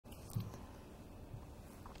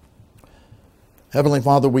Heavenly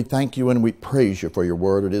Father, we thank you and we praise you for your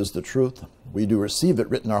word. It is the truth. We do receive it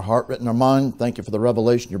written in our heart, written in our mind. Thank you for the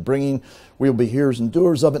revelation you're bringing. We will be hearers and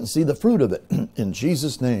doers of it and see the fruit of it. In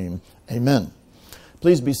Jesus' name, amen.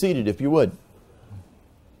 Please be seated if you would.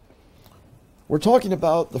 We're talking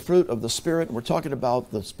about the fruit of the Spirit. We're talking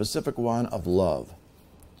about the specific one of love.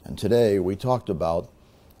 And today we talked about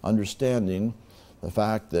understanding the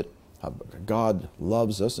fact that God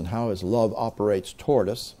loves us and how his love operates toward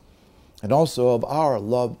us, and also of our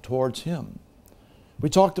love towards him. We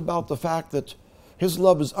talked about the fact that his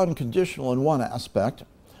love is unconditional in one aspect,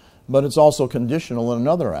 but it's also conditional in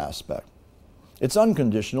another aspect. It's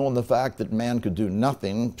unconditional in the fact that man could do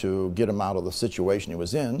nothing to get him out of the situation he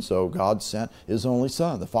was in, so God sent his only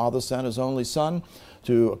Son. The Father sent his only Son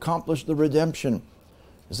to accomplish the redemption.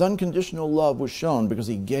 His unconditional love was shown because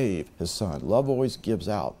he gave his Son. Love always gives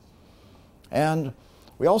out. And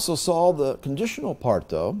we also saw the conditional part,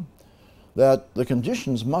 though, that the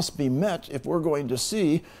conditions must be met if we're going to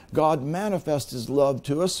see God manifest his love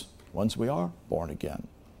to us once we are born again.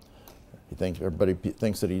 Everybody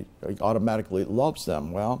thinks that he automatically loves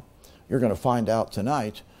them. Well, you're going to find out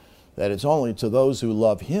tonight that it's only to those who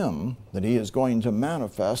love him that he is going to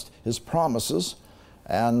manifest his promises,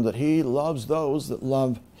 and that he loves those that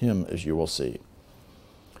love him, as you will see.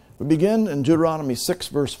 We begin in Deuteronomy 6,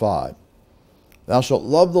 verse 5. Thou shalt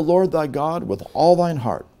love the Lord thy God with all thine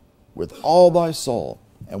heart, with all thy soul,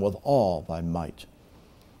 and with all thy might.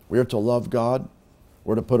 We are to love God.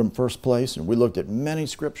 We're to put him first place. And we looked at many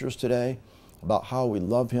scriptures today about how we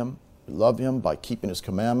love him. We love him by keeping his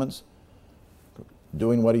commandments,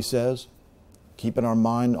 doing what he says, keeping our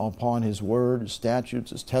mind upon his word, his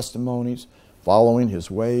statutes, his testimonies, following his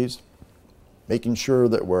ways, making sure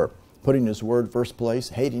that we're putting his word first place,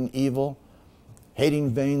 hating evil,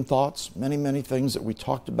 hating vain thoughts, many, many things that we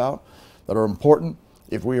talked about that are important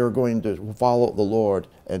if we are going to follow the Lord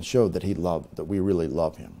and show that that we really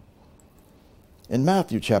love him. In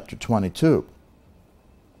Matthew chapter 22,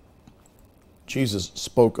 Jesus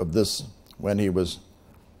spoke of this when he was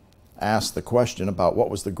asked the question about what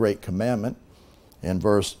was the great commandment in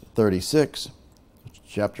verse 36,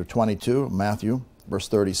 chapter 22, Matthew, verse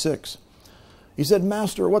 36. He said,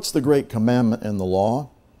 Master, what's the great commandment in the law?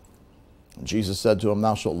 And Jesus said to him,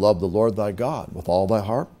 Thou shalt love the Lord thy God with all thy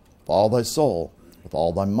heart, with all thy soul, with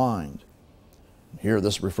all thy mind. Here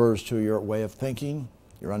this refers to your way of thinking,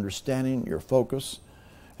 your understanding, your focus,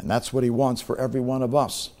 and that's what he wants for every one of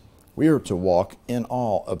us. We are to walk in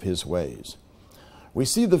all of his ways. We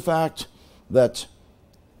see the fact that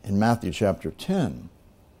in Matthew chapter 10,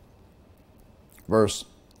 verse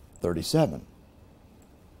 37,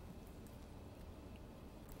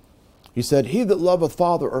 he said, He that loveth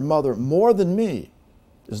father or mother more than me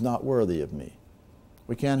is not worthy of me.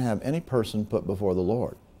 We can't have any person put before the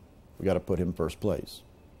Lord. We've got to put him first place.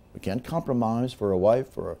 We can't compromise for a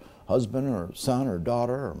wife or a husband or son or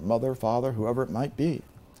daughter or mother, father, whoever it might be.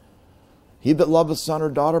 He that loveth son or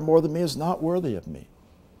daughter more than me is not worthy of me.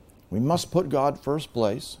 We must put God first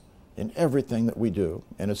place in everything that we do,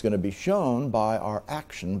 and it's going to be shown by our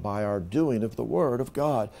action, by our doing of the Word of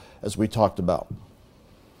God, as we talked about.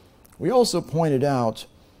 We also pointed out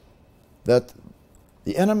that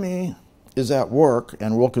the enemy is at work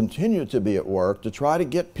and will continue to be at work to try to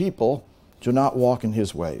get people to not walk in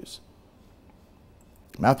his ways.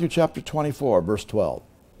 Matthew chapter 24, verse 12.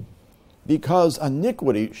 Because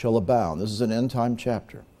iniquity shall abound. This is an end time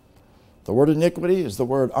chapter. The word iniquity is the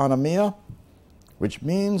word anomia, which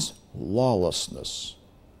means lawlessness.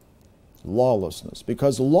 Lawlessness.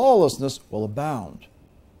 Because lawlessness will abound.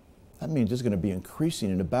 That means it's going to be increasing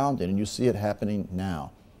and abounding, and you see it happening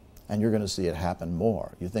now. And you're going to see it happen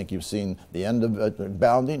more. You think you've seen the end of it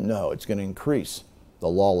abounding? No, it's going to increase. The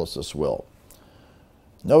lawlessness will.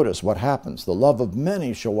 Notice what happens. The love of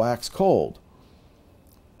many shall wax cold.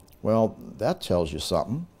 Well, that tells you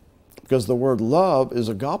something, because the word love is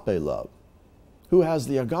agape love. Who has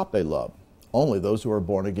the agape love? Only those who are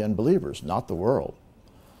born-again believers, not the world.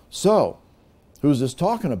 So, who's this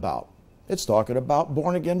talking about? It's talking about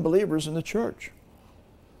born-again believers in the church.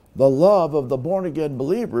 The love of the born-again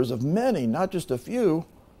believers, of many, not just a few,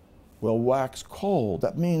 will wax cold.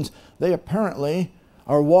 That means they apparently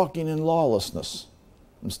are walking in lawlessness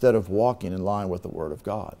instead of walking in line with the Word of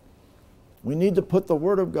God. We need to put the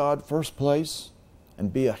Word of God first place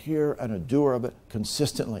and be a hearer and a doer of it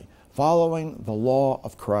consistently, following the law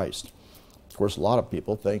of Christ. Of course, a lot of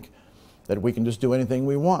people think that we can just do anything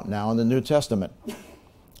we want now in the New Testament.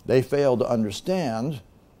 They fail to understand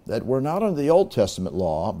that we're not under the Old Testament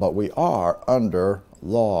law, but we are under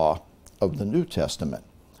law of the New Testament.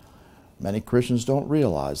 Many Christians don't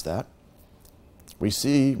realize that. We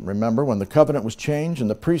see, remember, when the covenant was changed and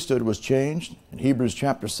the priesthood was changed, in Hebrews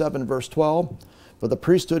chapter 7, verse 12, for the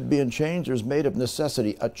priesthood being changed, there's made of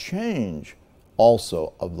necessity a change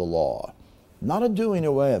also of the law. Not a doing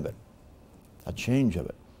away of it, a change of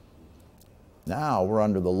it. Now we're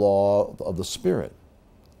under the law of the Spirit,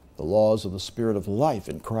 the laws of the Spirit of life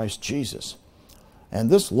in Christ Jesus.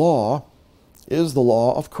 And this law is the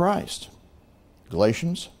law of Christ.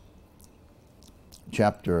 Galatians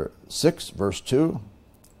chapter 6, verse 2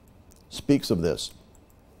 speaks of this.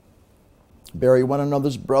 Bear one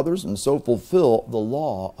another's brothers, and so fulfill the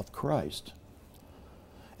law of Christ.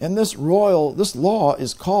 And this law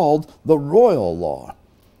is called the royal law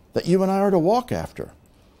that you and I are to walk after.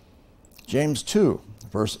 James 2,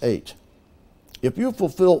 verse 8. If you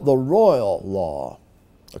fulfill the royal law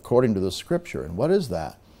according to the Scripture, and what is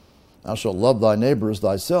that? Thou shalt love thy neighbor as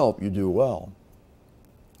thyself, you do well.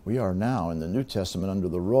 We are now in the New Testament under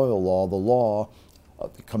the royal law, the law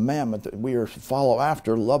of the commandment that we are to follow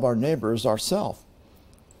after, love our neighbor as ourselves.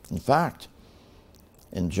 In fact,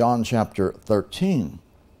 in John chapter 13,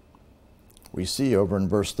 we see over in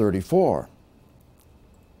verse 34,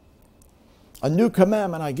 a new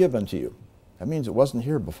commandment I give unto you. That means it wasn't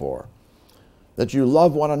here before. That you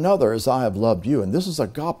love one another as I have loved you. And this is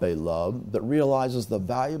agape love that realizes the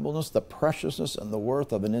valuableness, the preciousness, and the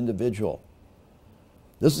worth of an individual.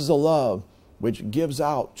 This is a love which gives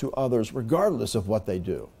out to others regardless of what they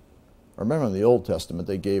do. Remember in the Old Testament,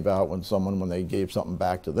 they gave out when they gave something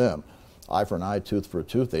back to them. Eye for an eye, tooth for a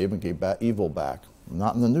tooth. They even gave evil back.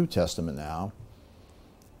 Not in the New Testament now.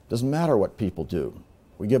 Doesn't matter what people do.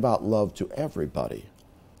 We give out love to everybody.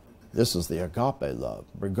 This is the agape love,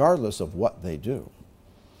 regardless of what they do.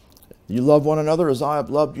 You love one another as I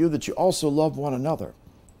have loved you, that you also love one another.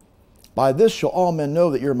 By this shall all men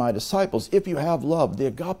know that you're my disciples, if you have love, the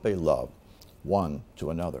agape love, one to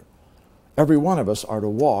another. Every one of us are to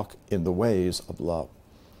walk in the ways of love.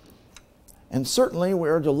 And certainly we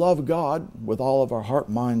are to love God with all of our heart,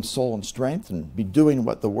 mind, soul, and strength, and be doing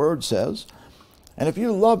what the Word says. And if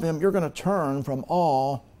you love Him, you're going to turn from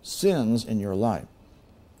all sins in your life.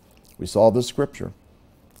 We saw this scripture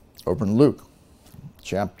over in Luke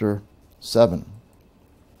chapter 7,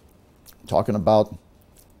 talking about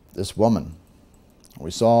this woman.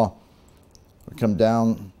 We come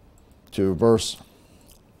down to verse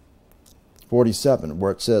 47,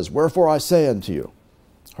 where it says, wherefore I say unto you,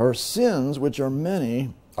 her sins, which are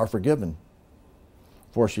many, are forgiven,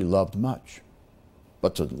 for she loved much.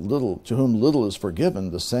 But to whom little is forgiven,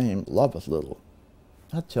 the same loveth little.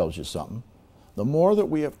 That tells you something. The more that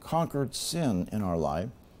we have conquered sin in our life,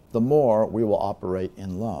 the more we will operate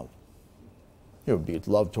in love. It would be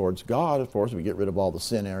love towards God, of course, we get rid of all the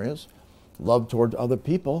sin areas. Love toward other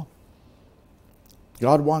people.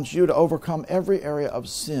 God wants you to overcome every area of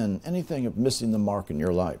sin, anything of missing the mark in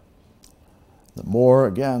your life. The more,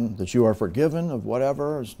 again, that you are forgiven of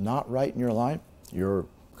whatever is not right in your life, you're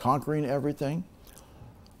conquering everything,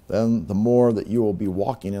 then the more that you will be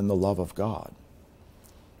walking in the love of God.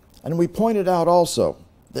 And we pointed out also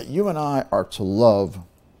that you and I are to love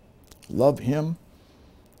Him.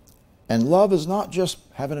 And love is not just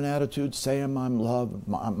having an attitude, saying I'm loved,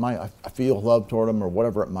 I feel love toward Him, or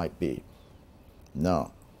whatever it might be.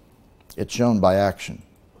 No, it's shown by action.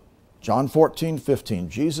 John 14:15,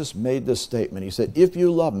 Jesus made this statement. He said, if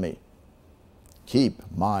you love me, keep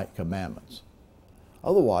my commandments.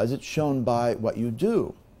 Otherwise, it's shown by what you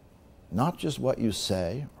do, not just what you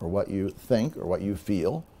say or what you think or what you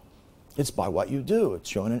feel. It's by what you do. It's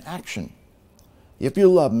shown in action. If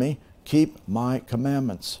you love me, keep my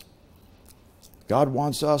commandments. God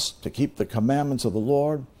wants us to keep the commandments of the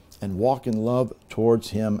Lord and walk in love towards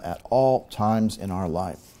Him at all times in our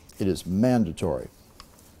life. It is mandatory.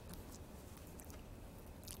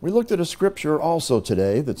 We looked at a scripture also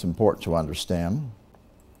today that's important to understand.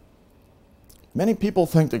 Many people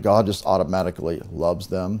think that God just automatically loves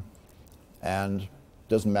them and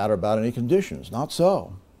doesn't matter about any conditions. Not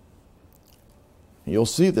so. You'll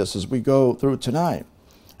see this as we go through tonight.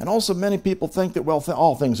 And also many people think that, well,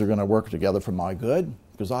 all things are going to work together for my good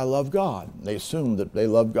because I love God. They assume that they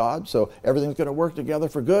love God, so everything's going to work together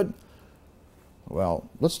for good. Well,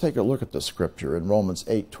 let's take a look at the scripture in Romans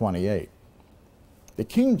 8:28. The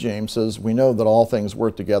King James says, we know that all things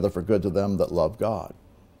work together for good to them that love God.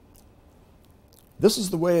 This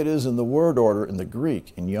is the way it is in the word order in the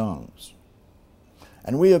Greek, in Young's.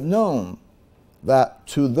 And we have known that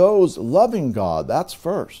to those loving God, that's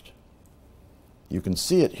first. You can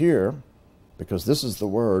see it here because this is the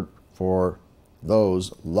word for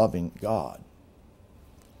those loving God.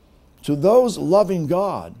 To those loving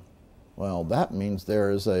God, well, that means there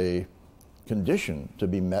is a condition to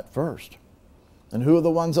be met first. And who are the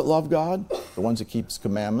ones that love God? The ones that keep His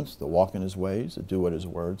commandments, that walk in His ways, that do what His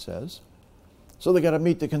Word says. So they got to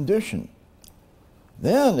meet the condition.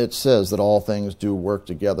 Then it says that all things do work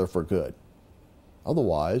together for good.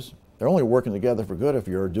 Otherwise, they're only working together for good if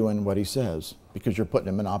you're doing what He says, because you're putting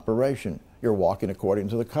them in operation. You're walking according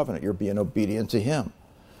to the covenant. You're being obedient to Him.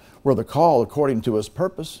 We're the call according to His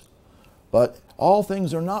purpose, but all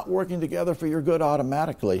things are not working together for your good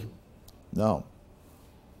automatically. No.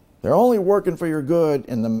 They're only working for your good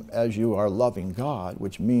in them as you are loving God,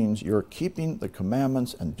 which means you're keeping the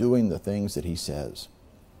commandments and doing the things that He says.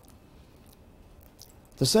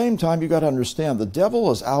 At the same time, you've got to understand the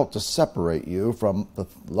devil is out to separate you from the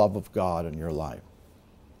love of God in your life.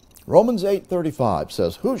 Romans 8:35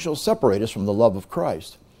 says, "Who shall separate us from the love of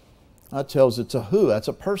Christ?" That tells it's a who, that's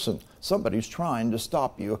a person. Somebody's trying to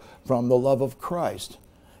stop you from the love of Christ.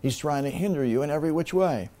 He's trying to hinder you in every which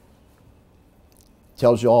way.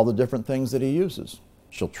 Tells you all the different things that he uses.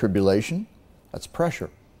 Shall tribulation, that's pressure.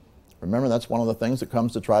 Remember, that's one of the things that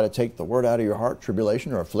comes to try to take the word out of your heart.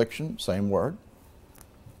 Tribulation or affliction, same word.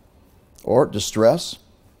 Or distress,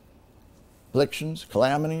 afflictions,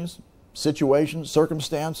 calamities, situations,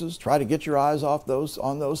 circumstances. Try to get your eyes off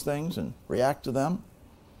on those things and react to them.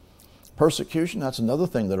 Persecution, that's another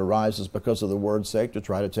thing that arises because of the word's sake, to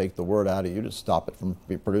try to take the word out of you, to stop it from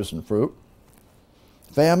producing fruit.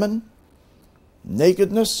 Famine,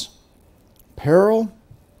 nakedness, peril,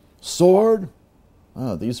 sword.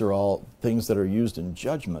 These are all things that are used in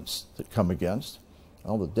judgments that come against.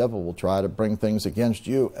 Well, the devil will try to bring things against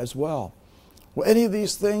you as well. Well, any of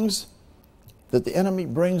these things that the enemy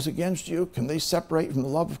brings against you, can they separate from the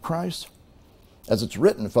love of Christ? As it's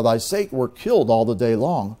written, "For thy sake we're killed all the day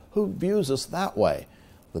long." Who views us that way?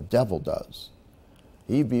 The devil does.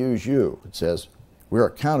 He views you. It says, we are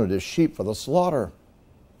counted as sheep for the slaughter.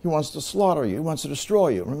 He wants to slaughter you. He wants to destroy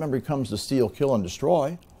you. Remember, he comes to steal, kill, and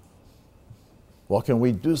destroy. Well, can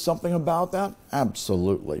we do something about that?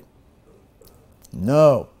 Absolutely.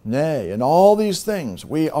 No, nay, in all these things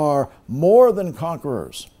we are more than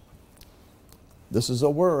conquerors. This is a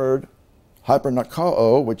word,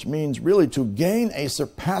 hypernakao, which means really to gain a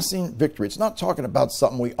surpassing victory. It's not talking about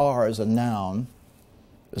something we are as a noun,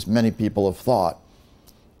 as many people have thought,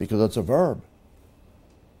 because it's a verb.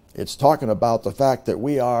 It's talking about the fact that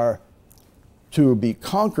we are to be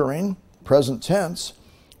conquering, present tense.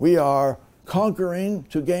 We are conquering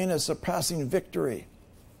to gain a surpassing victory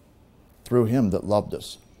through Him that loved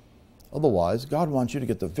us. Otherwise, God wants you to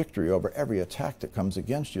get the victory over every attack that comes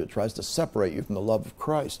against you. It tries to separate you from the love of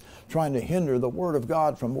Christ, trying to hinder the Word of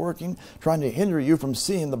God from working, trying to hinder you from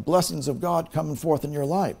seeing the blessings of God coming forth in your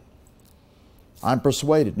life. I'm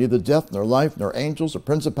persuaded neither death nor life nor angels or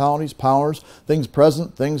principalities, powers, things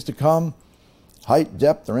present, things to come, height,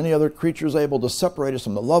 depth, or any other creature is able to separate us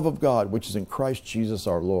from the love of God, which is in Christ Jesus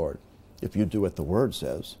our Lord. If you do what the Word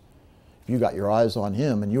says. If you got your eyes on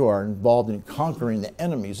Him and you are involved in conquering the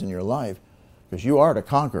enemies in your life, because you are to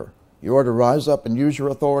conquer. You are to rise up and use your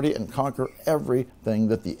authority and conquer everything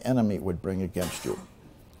that the enemy would bring against you.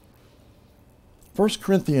 1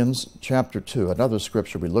 Corinthians chapter 2, another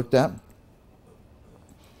scripture we looked at.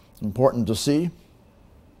 Important to see.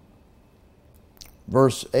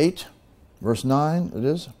 Verse 8, verse 9 it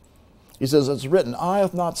is. He says, "It's written, eye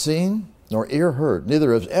hath not seen, nor ear heard,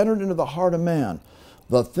 neither has entered into the heart of man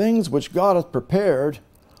the things which God hath prepared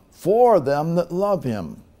for them that love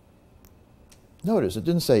Him." Notice, it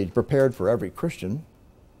didn't say He's prepared for every Christian.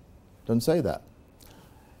 It doesn't say that.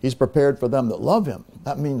 He's prepared for them that love Him.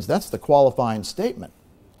 That means that's the qualifying statement.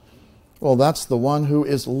 Well, that's the one who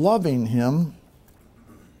is loving Him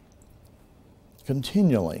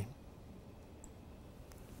continually.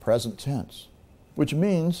 Present tense. Which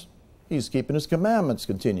means He's keeping His commandments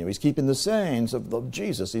continually. He's keeping the sayings of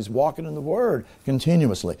Jesus. He's walking in the Word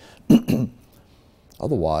continuously.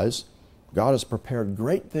 Otherwise, God has prepared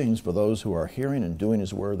great things for those who are hearing and doing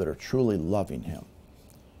His Word, that are truly loving Him.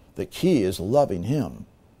 The key is loving Him.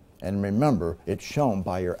 And remember, it's shown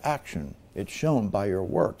by your action. It's shown by your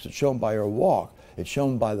works. It's shown by your walk. It's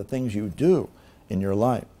shown by the things you do in your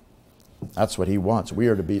life. That's what He wants. We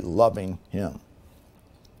are to be loving Him.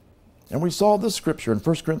 And we saw this scripture in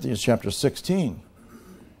 1 Corinthians chapter 16,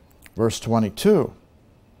 verse 22.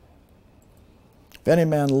 "If any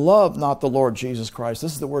man love not the Lord Jesus Christ,"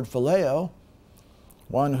 this is the word phileo,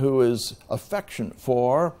 one who is affectionate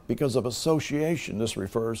for, because of association this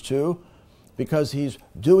refers to, because he's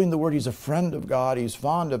doing the word, he's a friend of God, he's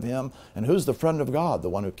fond of Him. And who's the friend of God? The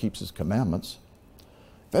one who keeps His commandments.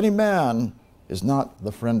 If any man is not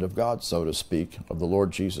the friend of God, so to speak, of the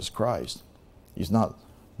Lord Jesus Christ, he's not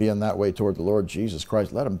being that way toward the Lord Jesus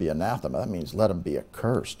Christ, let him be anathema. That means let him be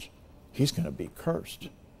accursed. he's going to be cursed.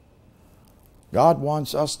 God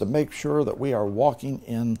wants us to make sure that we are walking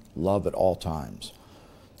in love at all times.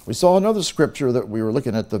 We saw another scripture that we were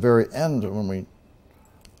looking at the very end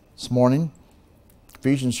this morning.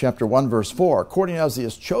 Ephesians chapter 1, verse 4. According as he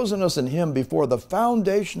has chosen us in him before the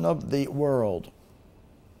foundation of the world.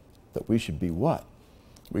 That we should be what?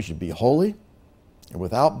 We should be holy and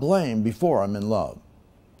without blame before him in love.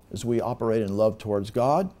 As we operate in love towards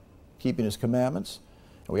God, keeping his commandments,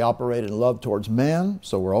 and we operate in love towards man,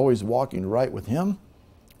 so we're always walking right with him,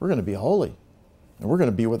 we're going to be holy. And we're going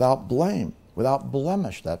to be without blame, without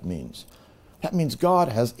blemish, that means. That means God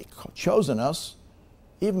has chosen us,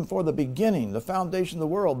 even for the beginning, the foundation of the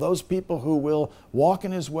world. Those people who will walk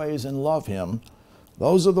in his ways and love him,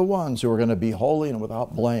 those are the ones who are going to be holy and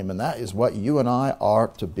without blame. And that is what you and I are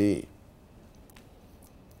to be.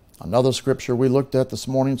 Another scripture we looked at this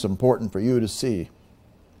morning, it's important for you to see.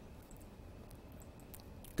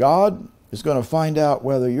 God is going to find out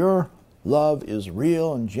whether your love is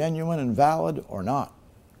real and genuine and valid or not.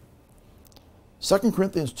 2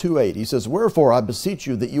 Corinthians 2:8, he says, wherefore I beseech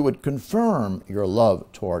you that you would confirm your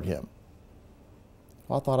love toward him.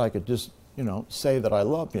 Well, I thought I could just, say that I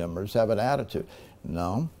love him or just have an attitude.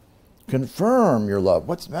 No. Confirm your love.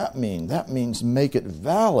 What's that mean? That means make it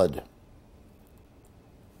valid.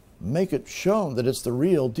 Make it shown that it's the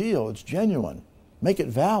real deal. It's genuine. Make it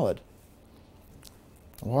valid.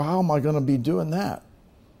 Well, how am I going to be doing that?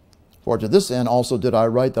 For to this end also did I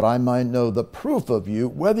write that I might know the proof of you,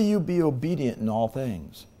 whether you be obedient in all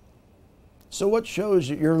things. So what shows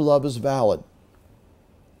that your love is valid?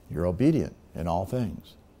 You're obedient in all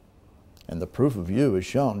things. And the proof of you is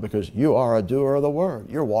shown because you are a doer of the word.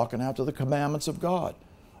 You're walking after the commandments of God.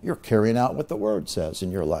 You're carrying out what the word says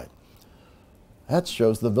in your life. That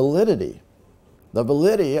shows the validity. The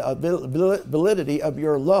validity of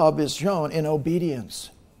your love is shown in obedience.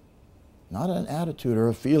 Not an attitude or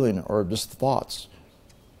a feeling or just thoughts.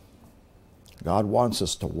 God wants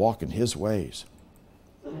us to walk in his ways.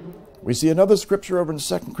 We see another scripture over in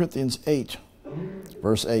 2 Corinthians 8,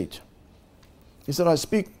 verse 8. He said, I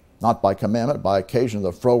speak not by commandment, by occasion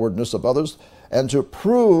of the frowardness of others, and to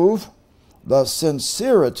prove the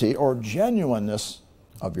sincerity or genuineness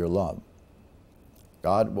of your love.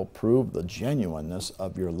 God will prove the genuineness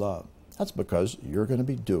of your love. That's because you're going to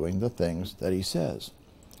be doing the things that he says.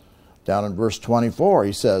 Down in verse 24,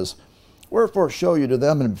 he says, wherefore show you to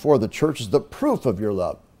them and before the churches the proof of your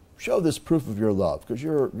love. Show this proof of your love, because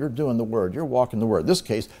you're doing the word. You're walking the word. In this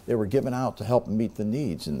case, they were given out to help meet the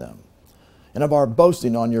needs in them. And of our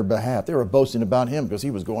boasting on your behalf. They were boasting about him because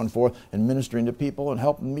he was going forth and ministering to people and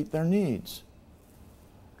helping meet their needs.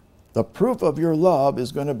 The proof of your love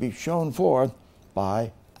is going to be shown forth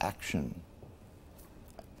by action.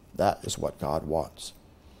 That is what God wants.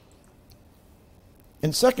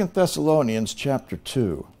 In 2 Thessalonians chapter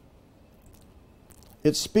 2,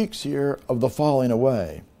 it speaks here of the falling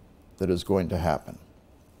away that is going to happen.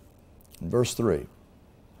 In verse 3,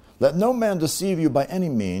 let no man deceive you by any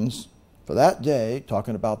means, for that day,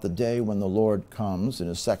 talking about the day when the Lord comes in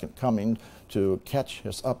his second coming to catch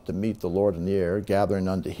us up to meet the Lord in the air, gathering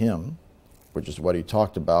unto him, which is what he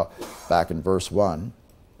talked about back in verse 1.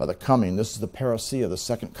 By the coming, this is the parousia, the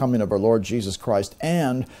second coming of our Lord Jesus Christ,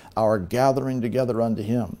 and our gathering together unto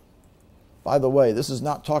him. By the way, this is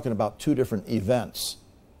not talking about two different events.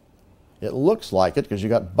 It looks like it because you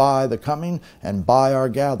got by the coming and by our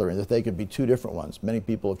gathering, that they could be two different ones. Many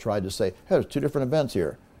people have tried to say, hey, there's two different events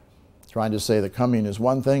here. Trying to say the coming is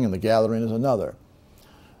one thing and the gathering is another.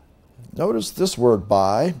 Notice this word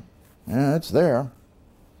by, it's there.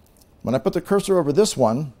 When I put the cursor over this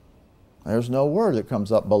one, there's no word that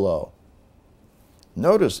comes up below.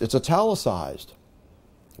 Notice it's italicized.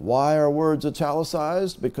 Why are words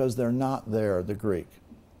italicized? Because they're not there, the Greek.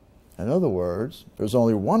 In other words, there's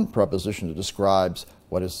only one preposition that describes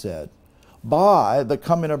what is said. By the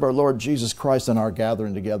coming of our Lord Jesus Christ and our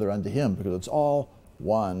gathering together unto him, because it's all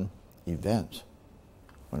one event.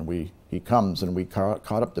 When he comes and we caught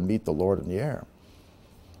up to meet the Lord in the air.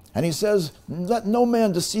 And he says, let no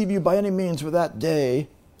man deceive you by any means, for that day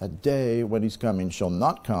when he's coming shall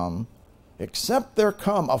not come, except there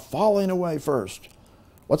come a falling away first.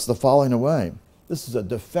 What's the falling away? This is a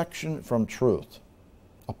defection from truth,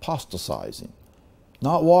 apostatizing,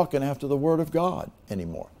 not walking after the word of God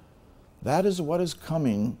anymore. That is what is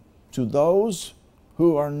coming to those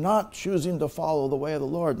who are not choosing to follow the way of the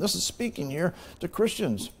Lord. This is speaking here to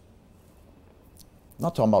Christians. I'm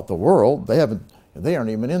not talking about the world. They aren't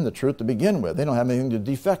even in the truth to begin with. They don't have anything to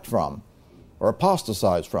defect from or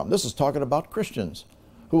apostatize from. This is talking about Christians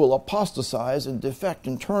who will apostatize and defect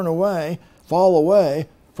and turn away, fall away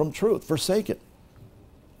from truth, forsake it.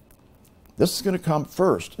 This is going to come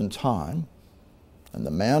first in time, and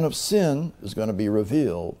the man of sin is going to be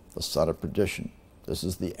revealed, the son of perdition. This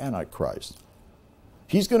is the Antichrist.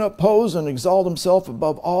 He's going to oppose and exalt himself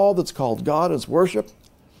above all that's called God as worship.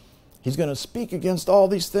 He's going to speak against all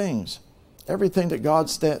these things. Everything that God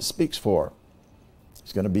speaks for,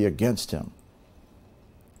 he's going to be against him.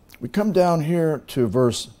 We come down here to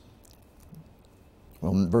verse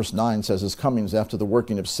 9 says, his coming is after the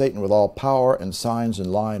working of Satan with all power and signs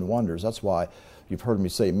and lying wonders. That's why you've heard me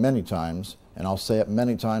say many times, and I'll say it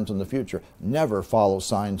many times in the future, never follow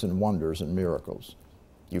signs and wonders and miracles.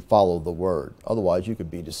 You follow the word. Otherwise, you could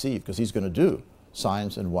be deceived, because he's going to do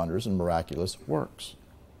signs and wonders and miraculous works.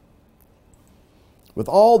 With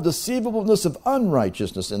all deceivableness of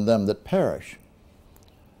unrighteousness in them that perish.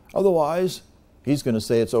 Otherwise, he's going to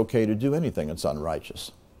say it's okay to do anything that's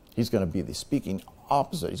unrighteous. He's going to be the speaking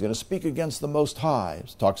opposite. He's going to speak against the Most High,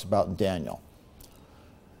 as it talks about in Daniel.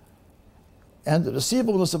 And the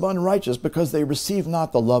deceivableness of unrighteous, because they receive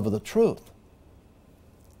not the love of the truth,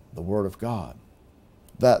 the Word of God.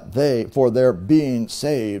 That they, for their being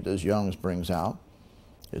saved, as Young's brings out,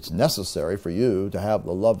 it's necessary for you to have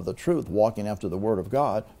the love of the truth, walking after the Word of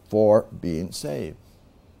God, for being saved.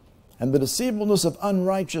 And the deceivableness of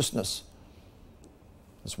unrighteousness,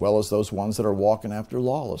 as well as those ones that are walking after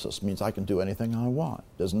lawlessness, means I can do anything I want.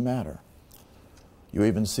 Doesn't matter. You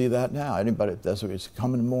even see that now. It's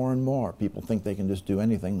coming more and more. People think they can just do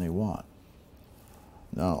anything they want.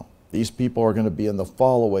 No. These people are going to be in the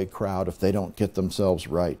fall-away crowd if they don't get themselves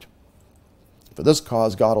right. For this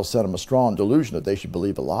cause, God will send them a strong delusion that they should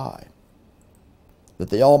believe a lie, that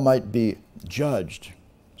they all might be judged,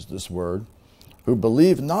 is this word, who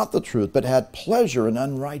believed not the truth, but had pleasure in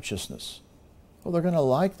unrighteousness. Well, they're going to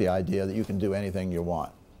like the idea that you can do anything you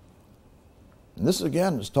want. And this,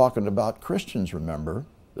 again, is talking about Christians, remember.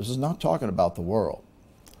 This is not talking about the world.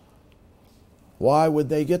 Why would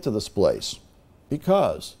they get to this place?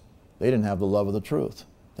 Because they didn't have the love of the truth.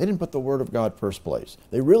 They didn't put the Word of God first place.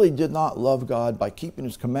 They really did not love God by keeping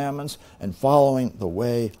His commandments and following the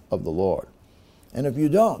way of the Lord. And if you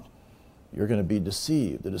don't, you're going to be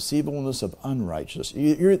deceived, the deceivableness of unrighteousness.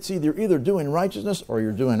 It's either doing righteousness or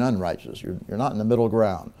you're doing unrighteousness. You're not in the middle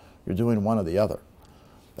ground. You're doing one or the other.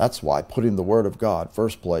 That's why putting the Word of God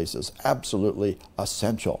first place is absolutely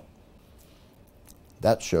essential.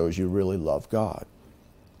 That shows you really love God.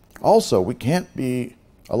 Also, we can't be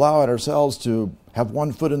allowing ourselves to have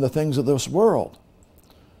one foot in the things of this world.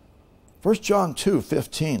 1 John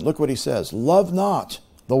 2:15, look what he says. Love not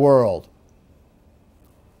the world,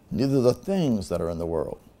 neither the things that are in the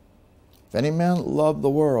world. If any man love the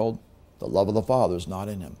world, the love of the Father is not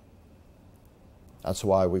in him. That's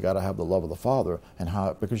why we got to have the love of the Father, and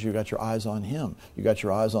because you got your eyes on Him. You got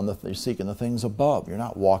your eyes on you're seeking the things above. You're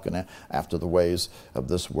not walking after the ways of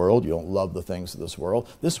this world. You don't love the things of this world.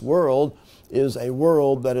 This world is a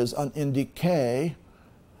world that is in decay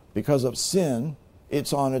because of sin.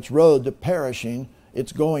 It's on its road to perishing.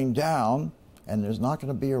 It's going down, and there's not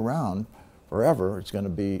going to be around forever. It's going to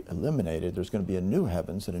be eliminated. There's going to be a new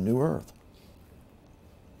heavens and a new earth.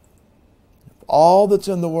 All that's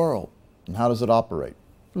in the world. And how does it operate?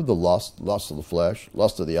 Through the lust of the flesh,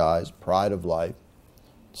 lust of the eyes, pride of life.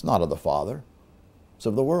 It's not of the Father. It's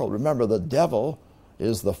of the world. Remember, the devil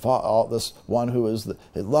is this one who is the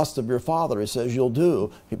lust of your father. He says you'll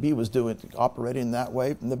do. He was operating that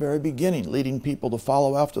way from the very beginning, leading people to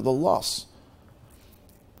follow after the lusts.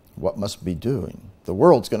 What must be doing? The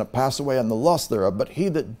world's going to pass away and the lust thereof, but he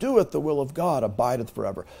that doeth the will of God abideth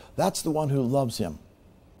forever. That's the one who loves Him.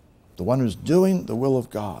 The one who's doing the will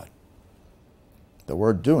of God. The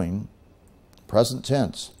word doing, present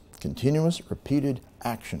tense, continuous, repeated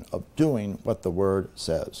action of doing what the Word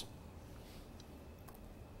says.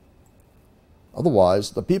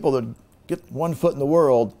 Otherwise, the people that get one foot in the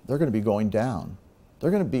world, they're going to be going down.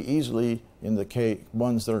 They're going to be easily in the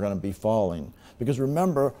ones that are going to be falling. Because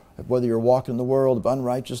remember, whether you're walking in the world of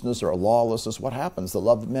unrighteousness or lawlessness, what happens? The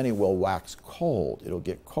love of many will wax cold. It'll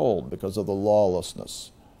get cold because of the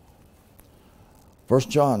lawlessness. 1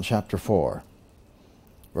 John chapter 4.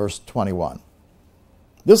 Verse 21.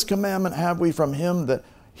 This commandment have we from Him, that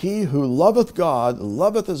he who loveth God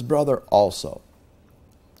loveth his brother also.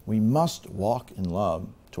 We must walk in love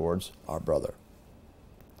towards our brother.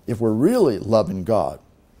 If we're really loving God,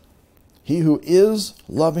 he who is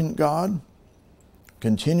loving God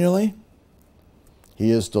continually,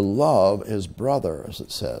 he is to love his brother, as it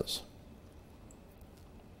says.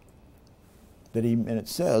 And it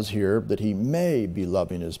says here that he may be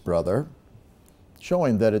loving his brother,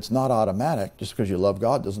 showing that it's not automatic. Just because you love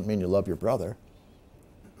God doesn't mean you love your brother.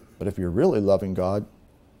 But if you're really loving God,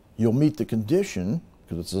 you'll meet the condition,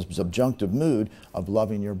 because it's a subjunctive mood of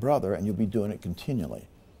loving your brother, and you'll be doing it continually.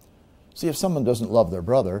 See, if someone doesn't love their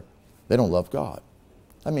brother, they don't love God.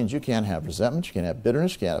 That means you can't have resentment, you can't have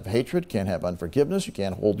bitterness, you can't have hatred, you can't have unforgiveness, you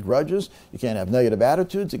can't hold grudges, you can't have negative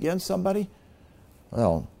attitudes against somebody.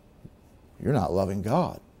 Well, you're not loving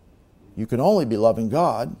God. You can only be loving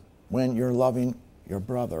God when you're loving your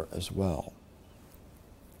brother as well.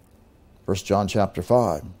 1 John chapter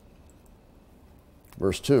 5,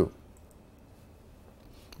 verse 2.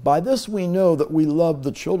 By this we know that we love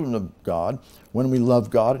the children of God when we love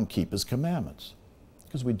God and keep His commandments,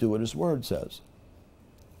 because we do what His Word says.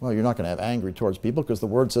 Well, you're not going to have anger towards people because the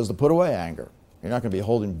Word says to put away anger. You're not going to be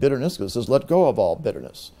holding bitterness because it says let go of all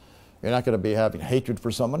bitterness. You're not going to be having hatred for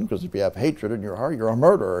someone because if you have hatred in your heart, you're a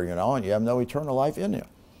murderer, and you have no eternal life in you.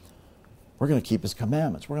 We're going to keep His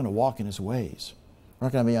commandments. We're going to walk in His ways. We're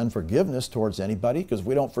not going to be unforgiveness towards anybody, because if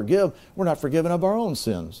we don't forgive, we're not forgiven of our own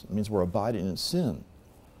sins. It means we're abiding in sin.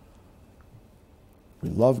 We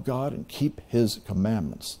love God and keep His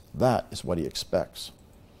commandments. That is what He expects.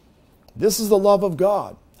 This is the love of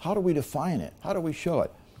God. How do we define it? How do we show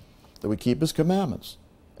it? That we keep His commandments,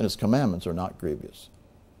 and His commandments are not grievous.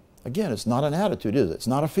 Again, it's not an attitude, is it? It's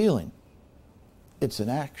not a feeling. It's an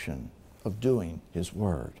action of doing His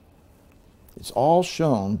Word. It's all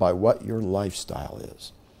shown by what your lifestyle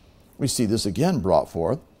is. We see this again brought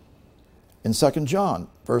forth in 2 John,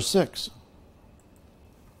 verse 6.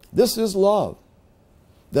 This is love,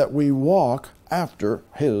 that we walk after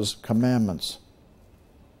His commandments.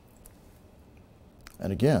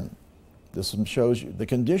 And again, this shows you the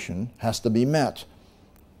condition has to be met.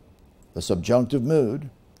 The subjunctive mood,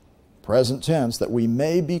 present tense, that we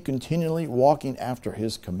may be continually walking after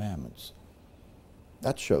His commandments.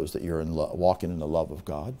 That shows that you're walking in the love of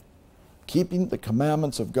God, keeping the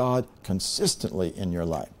commandments of God consistently in your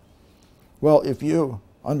life. Well, if you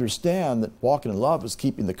understand that walking in love is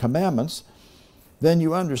keeping the commandments, then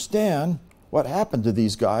you understand what happened to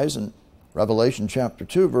these guys in Revelation chapter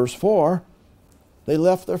 2, verse 4. They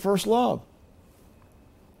left their first love.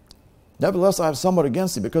 Nevertheless, I have somewhat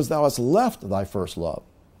against thee, because thou hast left thy first love.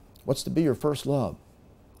 What's to be your first love?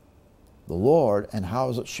 The Lord. And how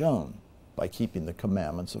is it shown? By keeping the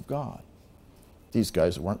commandments of God. These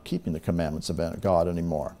guys weren't keeping the commandments of God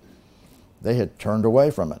anymore. They had turned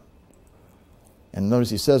away from it. And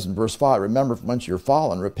notice he says in verse 5, remember once you're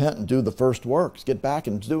fallen, repent and do the first works. Get back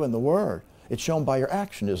and doing the Word. It's shown by your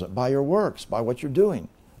action, isn't it? By your works, by what you're doing.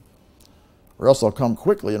 Or else I'll come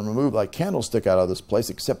quickly and remove thy candlestick out of this place,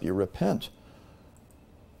 except you repent.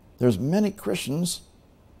 There's many Christians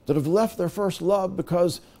that have left their first love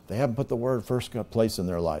because they haven't put the Word first place in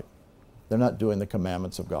their life. They're not doing the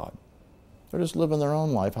commandments of God. They're just living their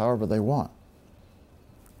own life however they want.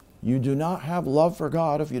 You do not have love for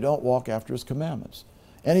God if you don't walk after His commandments.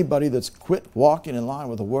 Anybody that's quit walking in line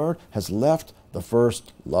with the Word has left the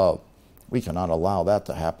first love. We cannot allow that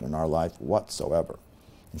to happen in our life whatsoever.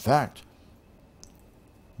 In fact,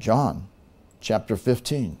 John chapter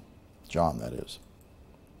 15, John that is,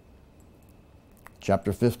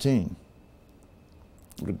 chapter 15,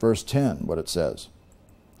 look at verse 10, what it says.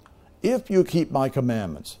 If you keep my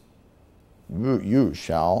commandments, you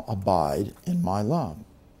shall abide in my love.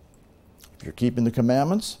 If you're keeping the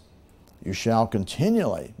commandments, you shall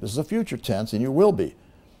continually. This is a future tense, and you will be.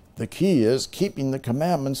 The key is keeping the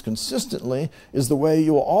commandments consistently is the way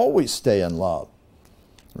you will always stay in love.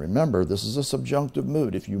 Remember, this is a subjunctive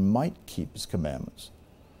mood. If you might keep His commandments,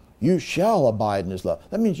 you shall abide in His love.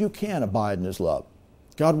 That means you can abide in His love.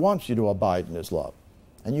 God wants you to abide in His love.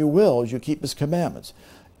 And you will as you keep His commandments.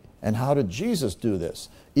 And how did Jesus do this?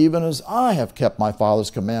 Even as I have kept my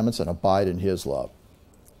Father's commandments and abide in His love.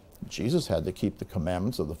 Jesus had to keep the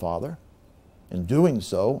commandments of the Father. In doing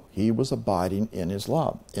so, He was abiding in His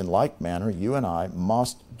love. In like manner, you and I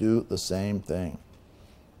must do the same thing.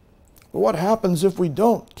 But what happens if we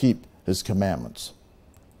don't keep His commandments?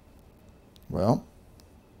 Well,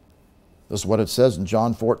 this is what it says in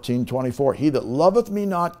John 14:24. He that loveth me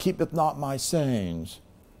not keepeth not my sayings.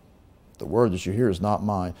 The word that you hear is not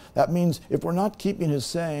mine. That means if we're not keeping His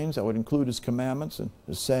sayings, that would include His commandments and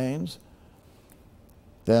His sayings,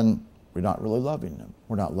 then we're not really loving Him.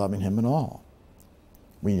 We're not loving Him at all.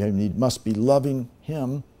 We must be loving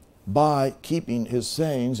Him by keeping His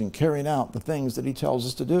sayings and carrying out the things that He tells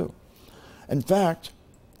us to do. In fact,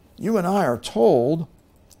 you and I are told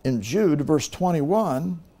in Jude, verse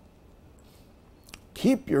 21,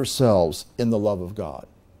 keep yourselves in the love of God.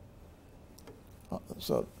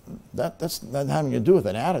 So that's not having to do with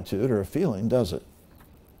an attitude or a feeling, does it?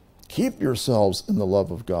 Keep yourselves in the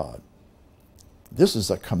love of God. This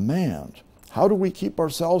is a command. How do we keep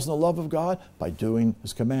ourselves in the love of God? By doing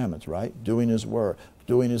His commandments, right? Doing His Word,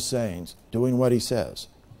 doing his sayings, doing what he says.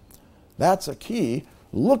 That's a key.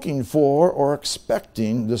 Looking for or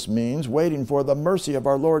expecting, this means waiting for the mercy of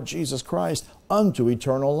our Lord Jesus Christ unto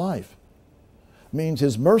eternal life. Means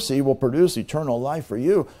his mercy will produce eternal life for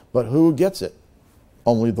you, but who gets it?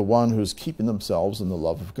 Only the one who's keeping themselves in the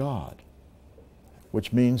love of God.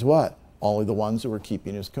 Which means what? Only the ones who are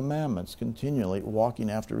keeping his commandments, continually walking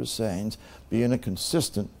after his sayings, being a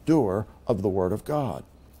consistent doer of the word of God.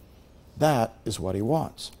 That is what he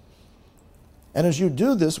wants. And as you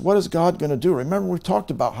do this, what is God going to do? Remember, we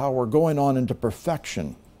talked about how we're going on into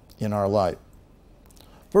perfection in our life.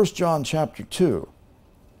 1 John chapter 2,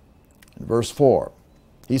 and verse 4.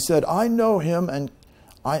 He said, I know him, and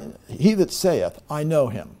he that saith, I know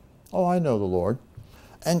him. Oh, I know the Lord.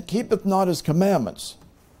 And keepeth not his commandments.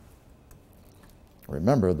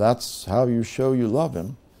 Remember, that's how you show you love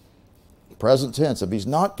him. Present tense. If he's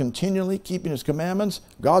not continually keeping his commandments,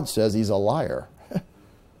 God says he's a liar.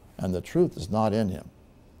 And the truth is not in him.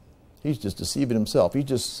 He's just deceiving himself. He's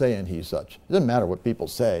just saying he's such. It doesn't matter what people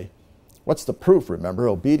say. What's the proof? Remember,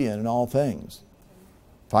 obedient in all things.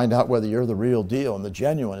 Find out whether you're the real deal and the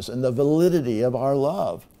genuineness and the validity of our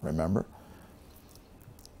love. Remember?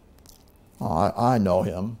 Oh, I know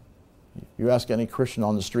him. You ask any Christian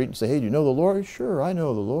on the street and say, hey, do you know the Lord? Sure, I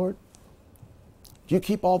know the Lord. Do you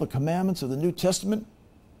keep all the commandments of the New Testament?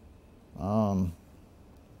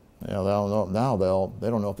 Yeah, they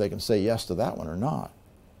don't know if they can say yes to that one or not.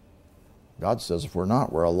 God says if we're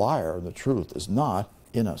not, we're a liar, and the truth is not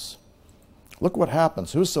in us. Look what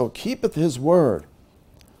happens. Whoso keepeth his word,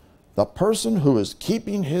 the person who is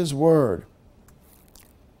keeping his word.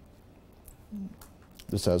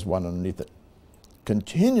 This has one underneath it.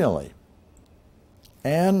 Continually.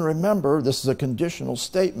 And remember, this is a conditional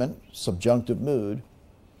statement, subjunctive mood.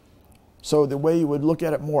 So the way you would look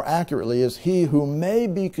at it more accurately is he who may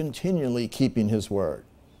be continually keeping his word.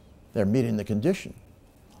 They're meeting the condition.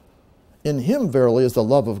 In him, verily, is the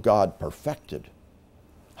love of God perfected.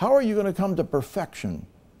 How are you going to come to perfection?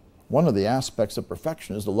 One of the aspects of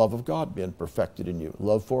perfection is the love of God being perfected in you.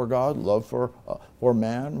 Love for God, love for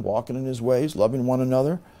man, walking in his ways, loving one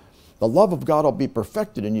another. The love of God will be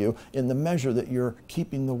perfected in you in the measure that you're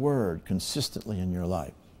keeping the word consistently in your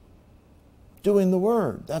life. Doing the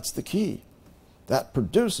word, that's the key. That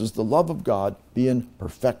produces the love of God being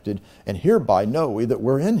perfected, and hereby know we that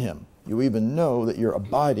we're in him. You even know that you're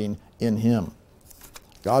abiding in him.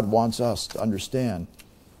 God wants us to understand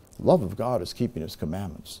the love of God is keeping his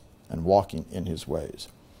commandments and walking in his ways.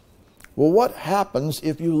 Well, what happens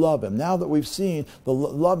if you love him? Now that we've seen the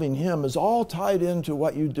loving him is all tied into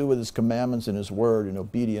what you do with his commandments and his word and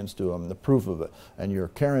obedience to him, the proof of it, and you're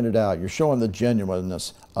carrying it out. You're showing the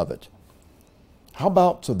genuineness of it. How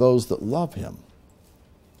about to those that love him?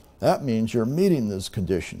 That means you're meeting those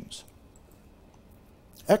conditions.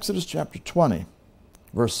 Exodus chapter 20,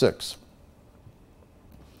 verse 6.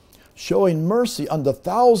 Showing mercy unto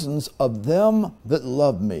thousands of them that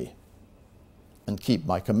love me and keep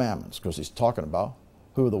my commandments. Because he's talking about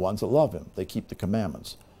who are the ones that love him. They keep the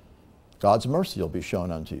commandments. God's mercy will be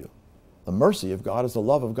shown unto you. The mercy of God is the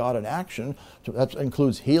love of God in action. That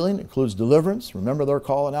includes healing, includes deliverance. Remember they're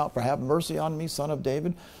calling out for have mercy on me, son of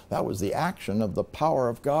David. That was the action of the power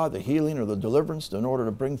of God, the healing or the deliverance in order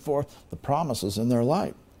to bring forth the promises in their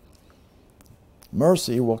life.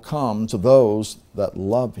 Mercy will come to those that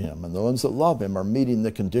love him, and the ones that love him are meeting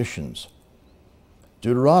the conditions.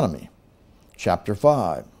 Deuteronomy chapter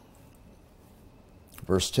 5,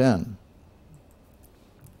 verse 10.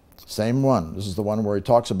 Same one. This is the one where he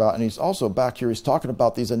talks about, and he's also back here, he's talking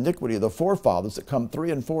about these iniquity of the forefathers that come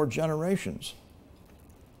 3 and 4 generations.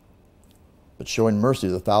 But showing mercy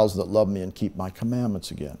to the thousands that love me and keep my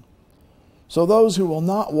commandments again. So those who will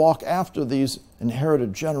not walk after these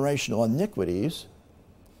inherited generational iniquities,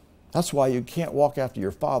 that's why you can't walk after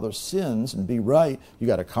your father's sins and be right. You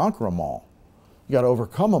got to conquer them all. You got to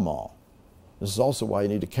overcome them all. This is also why you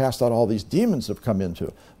need to cast out all these demons that have come into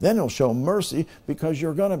it. Then he'll show mercy because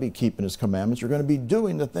you're going to be keeping his commandments. You're going to be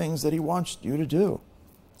doing the things that he wants you to do.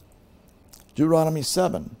 Deuteronomy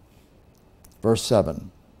 7, verse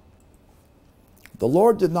 7. The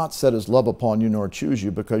Lord did not set his love upon you nor choose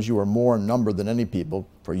you because you are more in number than any people,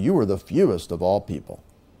 for you are the fewest of all people.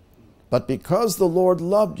 But because the Lord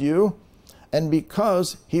loved you, and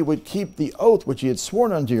because he would keep the oath which he had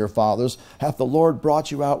sworn unto your fathers, hath the Lord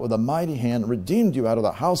brought you out with a mighty hand, redeemed you out of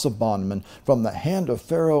the house of bondmen, from the hand of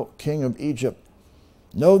Pharaoh king of Egypt.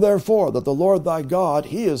 Know therefore that the Lord thy God,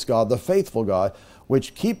 he is God, the faithful God,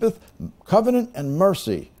 which keepeth covenant and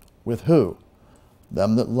mercy with who?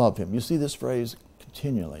 Them that love him. You see this phrase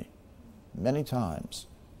continually, many times.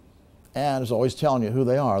 And it's always telling you who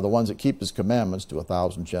they are, the ones that keep his commandments to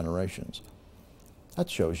 1,000 generations. That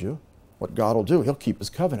shows you what God will do. He'll keep his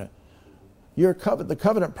covenant. The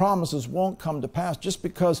covenant promises won't come to pass just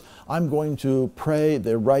because I'm going to pray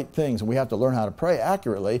the right things. And we have to learn how to pray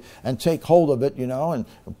accurately and take hold of it, and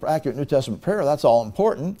accurate New Testament prayer, that's all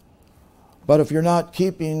important. But if you're not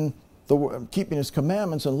keeping his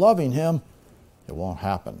commandments and loving him, it won't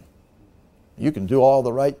happen. You can do all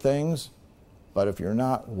the right things, but if you're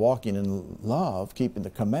not walking in love, keeping the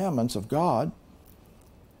commandments of God,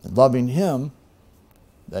 and loving him,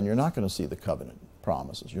 then you're not going to see the covenant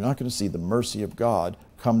promises. You're not going to see the mercy of God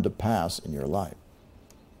come to pass in your life.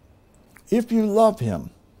 If you love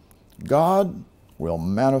him, God will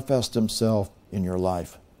manifest himself in your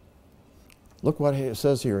life. Look what it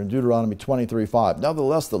says here in Deuteronomy 23:5.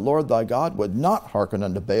 Nevertheless, the Lord thy God would not hearken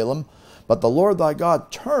unto Balaam, but the Lord thy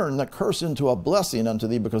God turned the curse into a blessing unto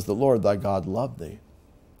thee, because the Lord thy God loved thee.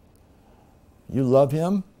 You love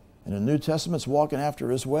him, and the New Testament's walking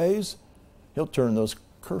after his ways, he'll turn those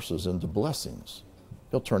curses into blessings.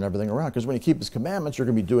 He'll turn everything around. Because when you keep his commandments, you're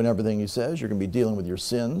going to be doing everything he says. You're going to be dealing with your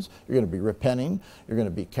sins. You're going to be repenting. You're going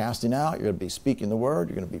to be casting out. You're going to be speaking the word.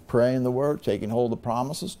 You're going to be praying the word, taking hold of the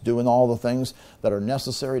promises, doing all the things that are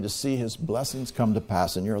necessary to see his blessings come to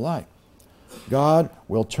pass in your life. God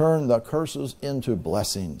will turn the curses into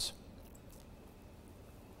blessings.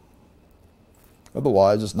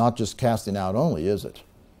 Otherwise, it's not just casting out only, is it?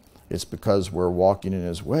 It's because we're walking in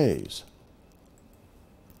his ways.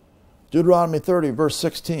 Deuteronomy 30, verse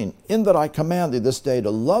 16, in that I command thee this day to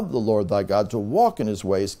love the Lord thy God, to walk in his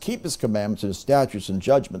ways, keep his commandments and his statutes and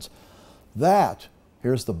judgments, that,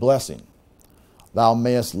 here's the blessing, thou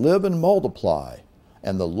mayest live and multiply,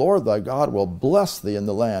 and the Lord thy God will bless thee in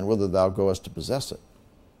the land whither thou goest to possess it.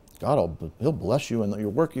 He'll bless you in the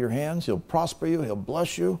work of your hands. He'll prosper you. He'll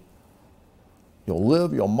bless you. You'll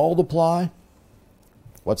live. You'll multiply.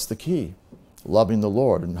 What's the key? Loving the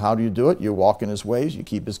Lord. And how do you do it? You walk in his ways. You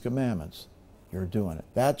keep his commandments. You're doing it.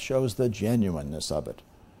 That shows the genuineness of it.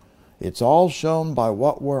 It's all shown by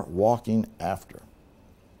what we're walking after.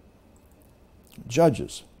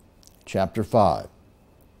 Judges chapter 5,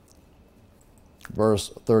 verse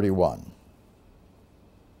 31.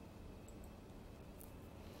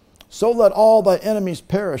 So let all thy enemies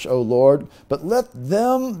perish, O Lord, but let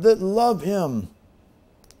them that love him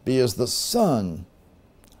be as the sun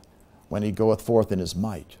when he goeth forth in his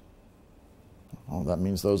might. Oh, that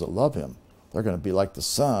means those that love him, they're going to be like the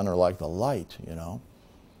sun or like the light,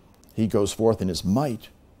 He goes forth in his might,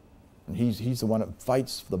 and he's the one that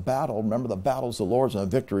fights the battle. Remember, the battle's the Lord's and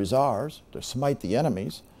the victory's ours, to smite the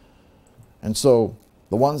enemies. And so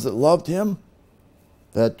the ones that loved him,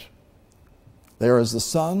 that there is the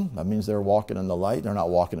sun, that means they're walking in the light. They're not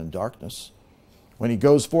walking in darkness. When he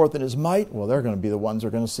goes forth in his might, well, they're going to be the ones that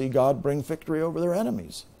are going to see God bring victory over their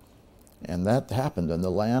enemies. And that happened, and the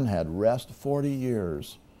land had rest 40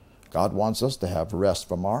 years. God wants us to have rest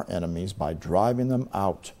from our enemies by driving them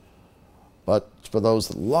out. But for those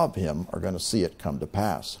that love him are going to see it come to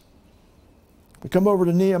pass. We come over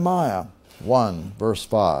to Nehemiah 1, verse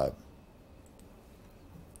 5.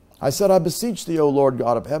 I said, I beseech thee, O Lord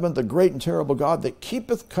God of heaven, the great and terrible God, that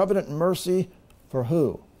keepeth covenant and mercy for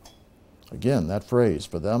who? Again, that phrase,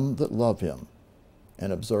 for them that love him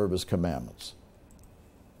and observe his commandments.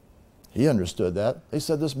 He understood that. They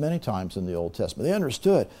said this many times in the Old Testament. They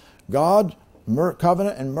understood God,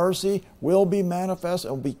 covenant and mercy will be manifest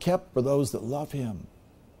and will be kept for those that love him.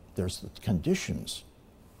 There's conditions.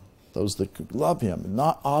 Those that love him,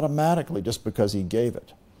 not automatically just because he gave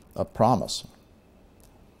it, a promise.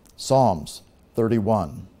 Psalms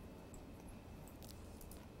 31.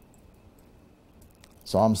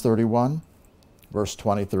 Psalms 31, verse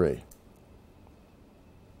 23.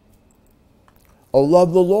 Oh,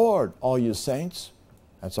 love the Lord, all you saints.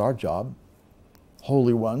 That's our job.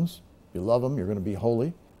 Holy ones. If you love him, you're going to be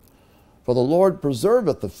holy. For the Lord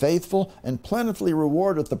preserveth the faithful and plentifully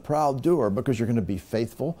rewardeth the proud doer, because you're going to be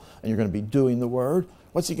faithful and you're going to be doing the word.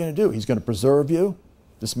 What's he going to do? He's going to preserve you.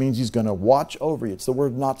 This means he's going to watch over you. It's the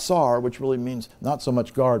word natsar, which really means not so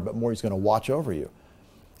much guard, but more he's going to watch over you.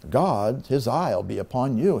 God, his eye will be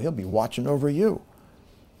upon you. He'll be watching over you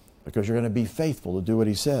because you're going to be faithful to do what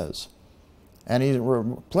he says. And he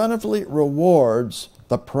plentifully rewards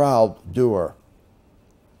the proud doer.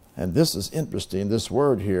 And this is interesting. This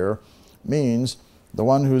word here means the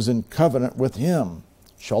one who's in covenant with him.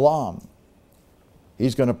 Shalom.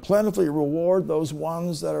 He's going to plentifully reward those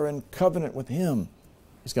ones that are in covenant with him.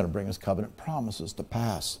 He's going to bring his covenant promises to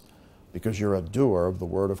pass because you're a doer of the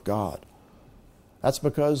word of God. That's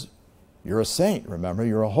because you're a saint, remember.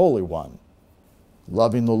 You're a holy one,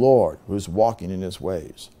 loving the Lord, who's walking in his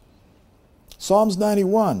ways. Psalms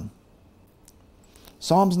 91.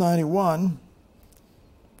 Psalms 91,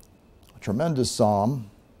 a tremendous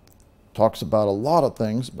psalm, talks about a lot of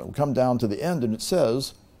things, but we come down to the end and it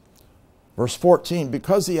says, verse 14,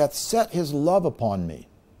 because he hath set his love upon me.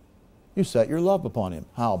 You set your love upon him.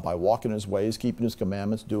 How? By walking his ways, keeping his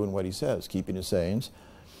commandments, doing what he says, keeping his sayings.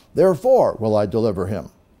 Therefore will I deliver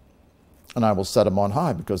him, and I will set him on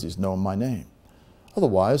high because he's known my name.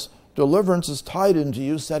 Otherwise, deliverance is tied into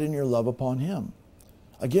you setting your love upon him.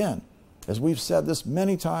 Again, as we've said this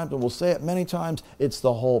many times, and we'll say it many times, it's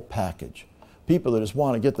the whole package. People that just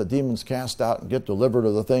want to get the demons cast out and get delivered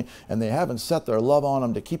of the thing, and they haven't set their love on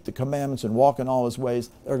him to keep the commandments and walk in all his ways,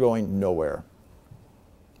 they're going nowhere.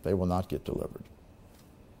 They will not get delivered.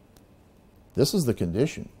 This is the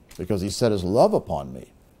condition, because he set his love upon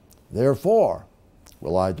me. Therefore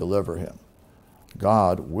will I deliver him.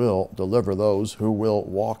 God will deliver those who will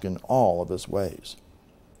walk in all of his ways.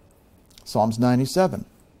 Psalms 97,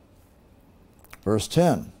 verse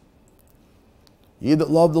 10. Ye that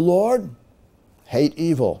love the Lord, hate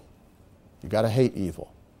evil. You've got to hate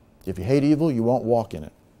evil. If you hate evil, you won't walk in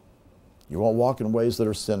it. You won't walk in ways that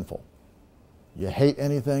are sinful. You hate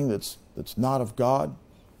anything that's not of God.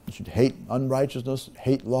 You should hate unrighteousness,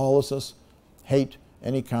 hate lawlessness, hate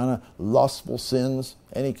any kind of lustful sins,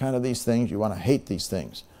 any kind of these things. You want to hate these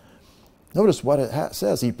things. Notice what it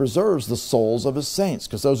says. He preserves the souls of his saints,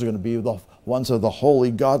 because those are going to be the ones of the holy,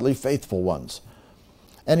 godly, faithful ones.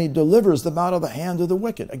 And he delivers them out of the hand of the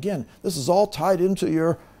wicked. Again, this is all tied into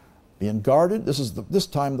your being guarded. This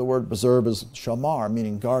time the word preserve is shamar,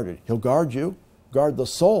 meaning guarded. He'll guard you, guard the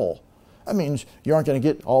soul. That means you aren't going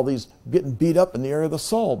to get all these getting beat up in the area of the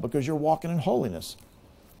soul because you're walking in holiness.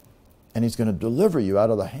 And he's going to deliver you out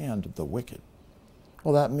of the hand of the wicked.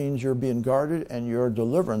 Well, that means you're being guarded, and your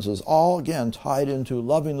deliverance is all, again, tied into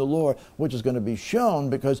loving the Lord, which is going to be shown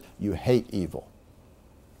because you hate evil.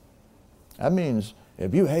 That means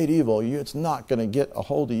if you hate evil, it's not going to get a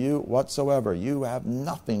hold of you whatsoever. You have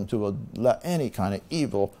nothing to let any kind of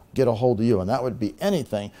evil get a hold of you, and that would be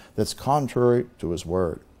anything that's contrary to his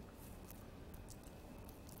word.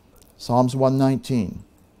 Psalms 119.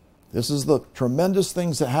 This is the tremendous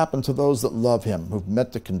things that happen to those that love him, who've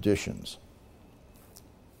met the conditions.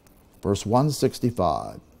 Verse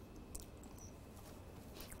 165.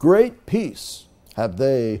 Great peace have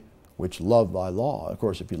they which love thy law. Of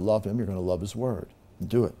course, if you love him, you're going to love his word.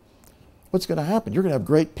 Do it. What's going to happen? You're going to have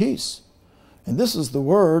great peace. And this is the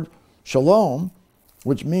word shalom,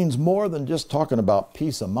 which means more than just talking about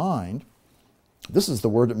peace of mind. This is the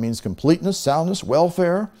word that means completeness, soundness,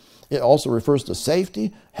 welfare. It also refers to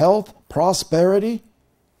safety, health, prosperity.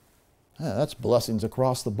 Yeah, that's blessings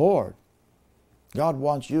across the board. God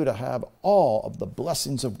wants you to have all of the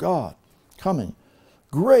blessings of God coming.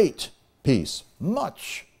 Great peace,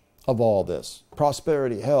 much of all this.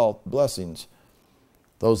 Prosperity, health, blessings.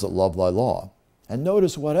 Those that love thy law. And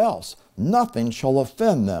notice what else. Nothing shall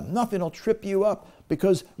offend them. Nothing will trip you up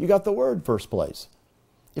because you got the word first place.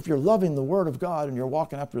 If you're loving the word of God and you're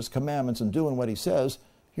walking after his commandments and doing what he says,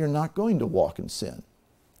 you're not going to walk in sin.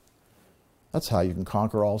 That's how you can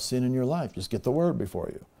conquer all sin in your life. Just get the word before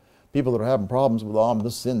you. People that are having problems with, oh,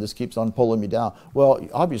 this sin, this keeps on pulling me down. Well,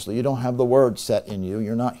 obviously you don't have the word set in you.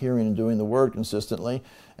 You're not hearing and doing the word consistently,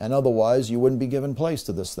 and otherwise you wouldn't be given place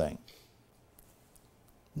to this thing.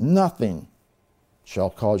 Nothing shall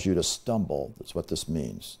cause you to stumble. That's what this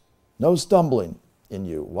means. No stumbling in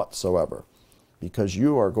you whatsoever, because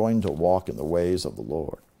you are going to walk in the ways of the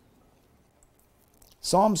Lord.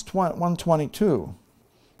 Psalms 122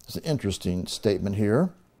 is an interesting statement here.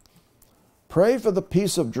 Pray for the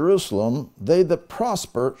peace of Jerusalem. They that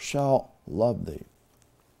prosper shall love thee.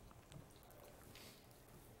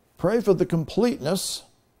 Pray for the completeness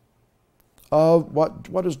of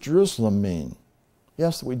what does Jerusalem mean?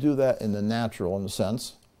 Yes, we do that in the natural, in a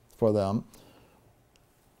sense, for them.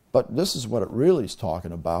 But this is what it really is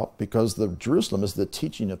talking about, because the Jerusalem is the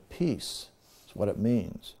teaching of peace. That's what it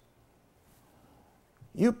means.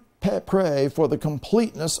 You pray for the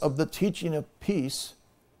completeness of the teaching of peace.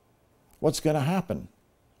 What's going to happen?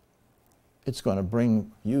 It's going to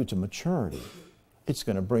bring you to maturity. It's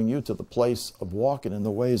going to bring you to the place of walking in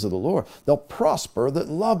the ways of the Lord. They'll prosper that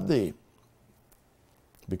love thee,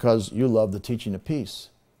 because you love the teaching of peace.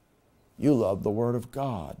 You love the word of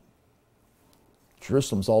God.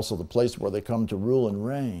 Jerusalem's also the place where they come to rule and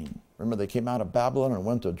reign. Remember, they came out of Babylon and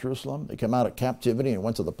went to Jerusalem. They came out of captivity and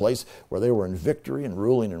went to the place where they were in victory and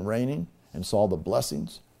ruling and reigning and saw the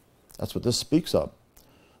blessings. That's what this speaks of.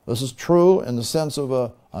 This is true in the sense of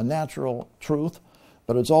a natural truth,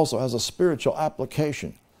 but it also has a spiritual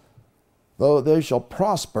application. Though they shall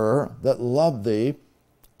prosper that love thee,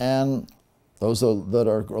 and Those that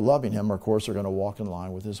are loving him, of course, are going to walk in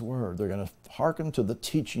line with his word. They're going to hearken to the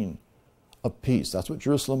teaching of peace. That's what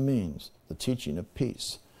Jerusalem means, the teaching of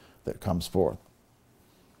peace that comes forth.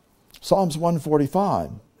 Psalms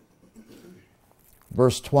 145,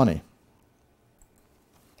 verse 20.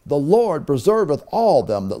 The Lord preserveth all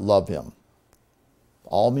them that love him.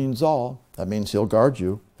 All means all. That means he'll guard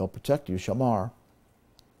you. He'll protect you, shamar.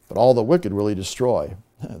 But all the wicked will he destroy.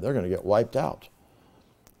 They're going to get wiped out.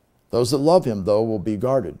 Those that love him, though, will be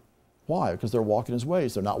guarded. Why? Because they're walking his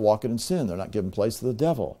ways. They're not walking in sin. They're not giving place to the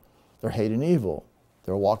devil. They're hating evil.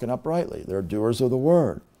 They're walking uprightly. They're doers of the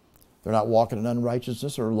word. They're not walking in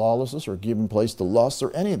unrighteousness or lawlessness or giving place to lust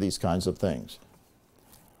or any of these kinds of things.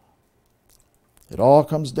 It all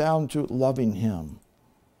comes down to loving him.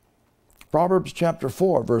 Proverbs chapter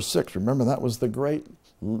 4, verse 6. Remember, that was the great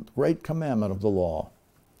commandment of the law.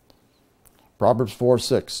 Proverbs 4,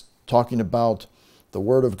 6, talking about the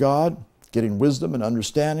word of God, getting wisdom and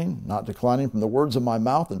understanding, not declining from the words of my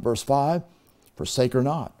mouth. In verse 5, forsake her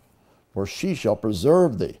not, for she shall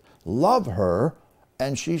preserve thee. Love her,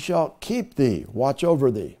 and she shall keep thee, watch over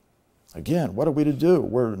thee. Again, what are we to do?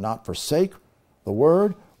 We're to not forsake the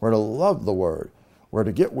word. We're to love the word. We're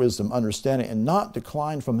to get wisdom, understanding, and not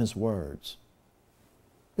decline from his words.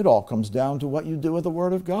 It all comes down to what you do with the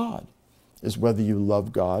word of God, is whether you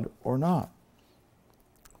love God or not.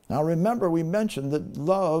 Now remember, we mentioned that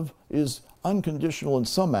love is unconditional in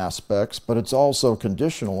some aspects, but it's also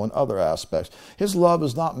conditional in other aspects. His love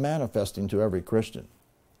is not manifesting to every Christian.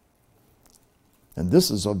 And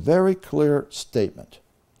this is a very clear statement.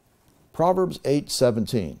 Proverbs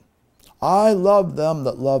 8:17. I love them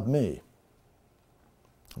that love me.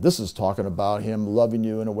 This is talking about him loving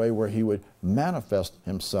you in a way where he would manifest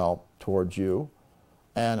himself towards you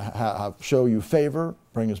and show you favor,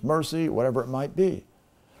 bring his mercy, whatever it might be.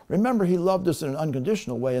 Remember, he loved us in an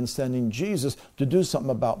unconditional way in sending Jesus to do something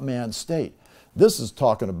about man's state. This is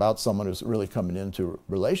talking about someone who's really coming into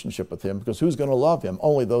a relationship with him, because who's going to love him?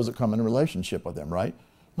 Only those that come in a relationship with him, right?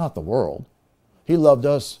 Not the world. He loved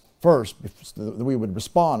us first, we would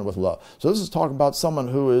respond with love. So this is talking about someone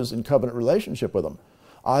who is in covenant relationship with him.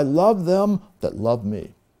 I love them that love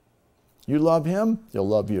me. You love him, he'll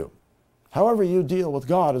love you. However you deal with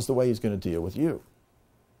God is the way he's going to deal with you.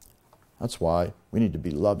 That's why we need to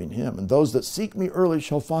be loving him. And those that seek me early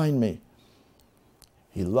shall find me.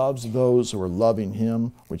 He loves those who are loving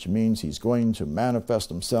him, which means he's going to manifest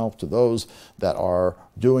himself to those that are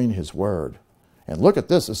doing his word. And look at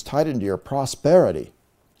this, it's tied into your prosperity.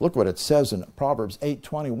 Look what it says in Proverbs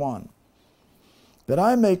 8:21. That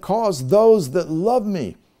I may cause those that love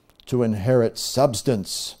me to inherit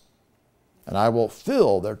substance, and I will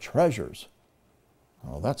fill their treasures.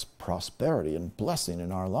 Oh, that's prosperity and blessing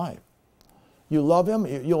in our life. You love him,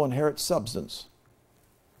 you'll inherit substance.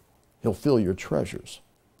 He'll fill your treasures.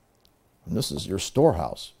 And this is your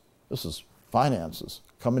storehouse. This is finances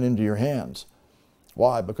coming into your hands.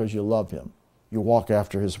 Why? Because you love him. You walk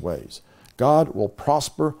after his ways. God will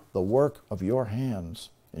prosper the work of your hands,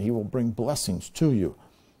 and he will bring blessings to you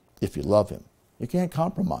if you love him. You can't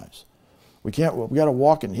compromise. We got to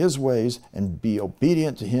walk in his ways and be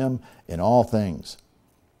obedient to him in all things.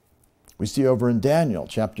 We see over in Daniel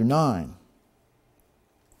chapter 9,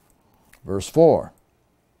 verse 4.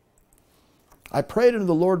 I prayed unto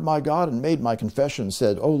the Lord my God and made my confession and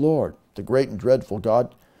said, O Lord, the great and dreadful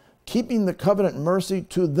God, keeping the covenant and mercy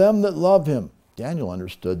to them that love him. Daniel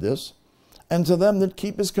understood this. And to them that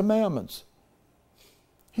keep his commandments.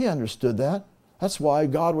 He understood that. That's why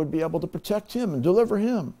God would be able to protect him and deliver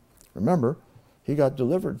him. Remember, he got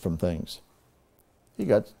delivered from things. He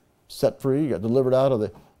got set free. He got delivered out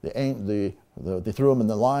of they threw him in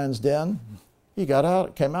the lion's den. He got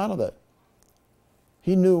out, came out of that.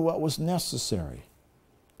 He knew what was necessary.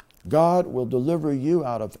 God will deliver you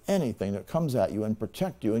out of anything that comes at you and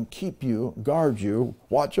protect you and keep you, guard you,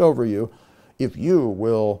 watch over you, if you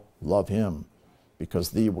will love him,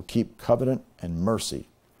 because thee will keep covenant and mercy.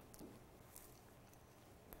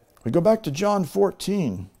 We go back to John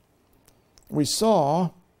 14. We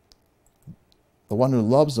saw the one who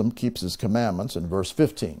loves him keeps his commandments in verse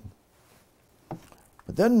 15.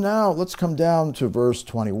 But then now let's come down to verse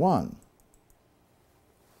 21.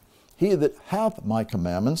 He that hath my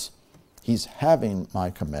commandments, he's having my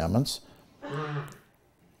commandments.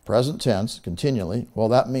 Present tense, continually. Well,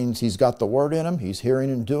 that means he's got the word in him. He's hearing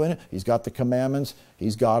and doing it. He's got the commandments.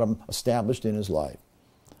 He's got them established in his life.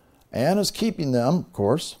 And is keeping them, of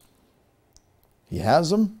course. He has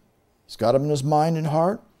them. He's got them in his mind and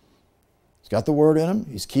heart. He's got the word in him.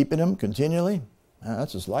 He's keeping them continually.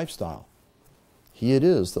 That's his lifestyle. He it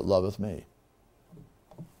is that loveth me.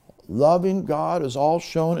 Loving God is all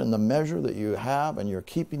shown in the measure that you have and you're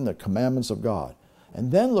keeping the commandments of God.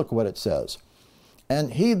 And then look what it says.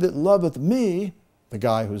 And he that loveth me, the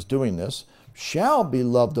guy who's doing this, shall be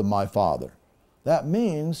loved of my Father. That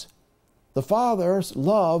means the Father's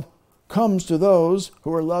love comes to those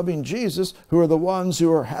who are loving Jesus, who are the ones who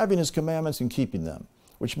are having his commandments and keeping them.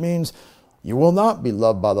 Which means you will not be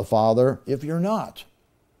loved by the Father if you're not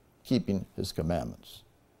keeping his commandments.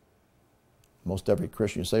 Most every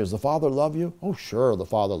Christian say, does the Father love you? Oh, sure, the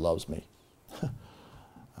Father loves me.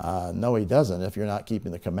 No, he doesn't if you're not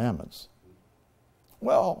keeping the commandments.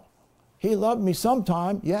 Well, he loved me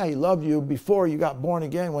sometime. Yeah, he loved you before you got born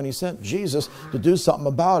again when he sent Jesus to do something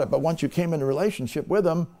about it. But once you came into relationship with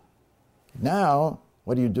him, now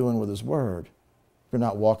what are you doing with his word? If you're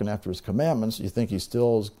not walking after his commandments, you think he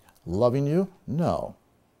still is loving you? No.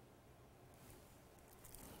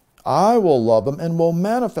 I will love him and will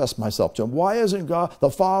manifest myself to him. Why isn't God,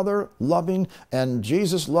 the Father, loving and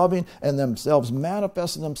Jesus loving and themselves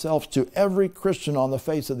manifesting themselves to every Christian on the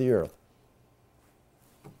face of the earth?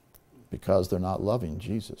 Because they're not loving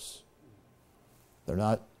Jesus. They're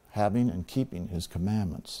not having and keeping his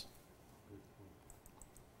commandments.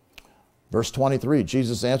 Verse 23,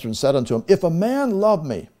 Jesus answered and said unto him, if a man love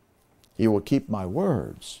me, he will keep my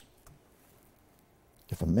words.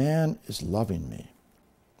 If a man is loving me.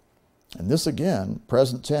 And this again,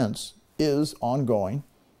 present tense, is ongoing,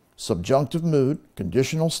 subjunctive mood,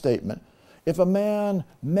 conditional statement. If a man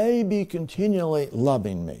may be continually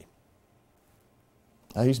loving me.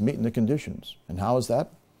 Now he's meeting the conditions. And how is that?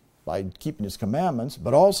 By keeping his commandments,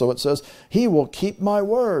 but also it says, he will keep my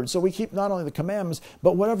words. So we keep not only the commandments,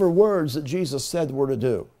 but whatever words that Jesus said we're to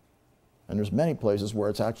do. And there's many places where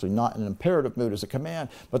it's actually not an imperative mood as a command,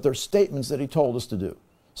 but there's statements that he told us to do,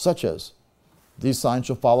 such as, these signs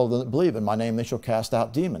shall follow them that believe. In my name they shall cast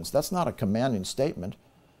out demons. That's not a commanding statement,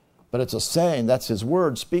 but it's a saying. That's his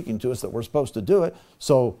word speaking to us that we're supposed to do it.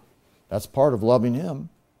 So that's part of loving him.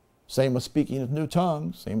 Same with speaking of new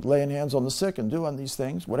tongues. Same with laying hands on the sick and doing these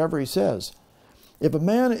things, whatever he says. If a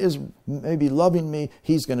man is maybe loving me,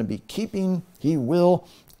 he's going to be he will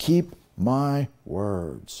keep my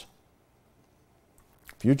words.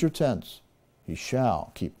 Future tense, he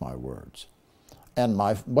shall keep my words. And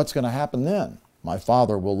what's going to happen then? My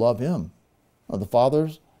Father will love him. Well, the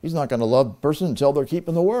Father's, he's not going to love a person until they're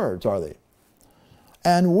keeping the words, are they?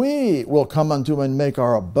 And we will come unto him and make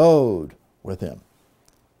our abode with him.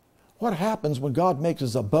 What happens when God makes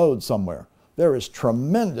his abode somewhere? There is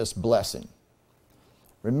tremendous blessing.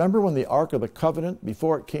 Remember when the Ark of the Covenant,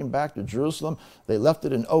 before it came back to Jerusalem, they left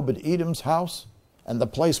it in Obed-Edom's house? And the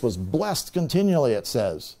place was blessed continually, it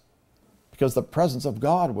says, because the presence of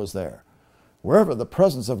God was there. Wherever the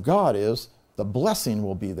presence of God is, the blessing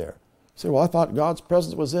will be there. You say, well, I thought God's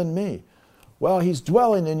presence was in me. Well, he's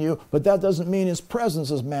dwelling in you, but that doesn't mean his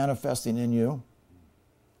presence is manifesting in you.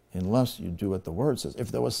 Unless you do what the word says.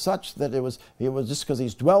 If there was such that it was just because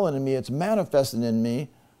he's dwelling in me, it's manifesting in me,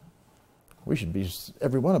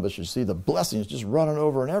 every one of us should see the blessings just running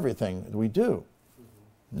over in everything that we do.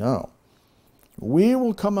 No. We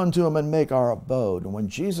will come unto him and make our abode. And when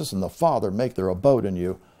Jesus and the Father make their abode in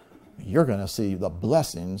you, you're going to see the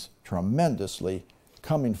blessings tremendously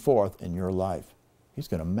coming forth in your life. He's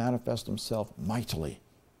going to manifest himself mightily.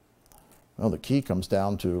 Well, the key comes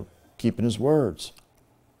down to keeping his words.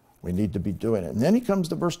 We need to be doing it. And then he comes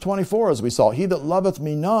to verse 24, as we saw. He that loveth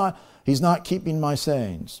me not, he's not keeping my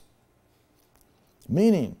sayings.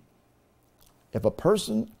 Meaning, if a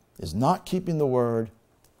person is not keeping the word,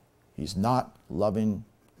 he's not loving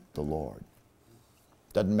the Lord.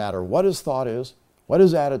 Doesn't matter what his thought is, what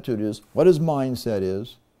his attitude is, what his mindset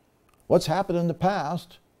is, what's happened in the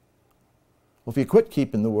past. Well, if you quit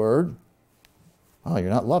keeping the word, oh, you're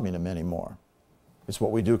not loving him anymore. It's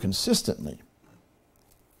what we do consistently.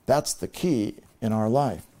 That's the key in our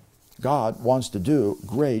life. God wants to do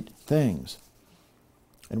great things.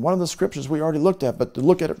 And one of the scriptures we already looked at, but to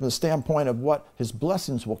look at it from the standpoint of what his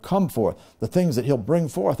blessings will come forth, the things that he'll bring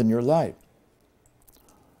forth in your life.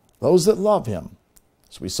 Those that love him,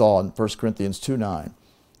 as we saw in 1 Corinthians 2:9.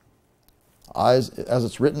 As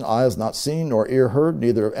it's written, eye has not seen nor ear heard,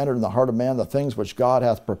 neither have entered in the heart of man the things which God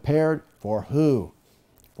hath prepared for who?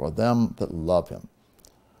 For them that love him.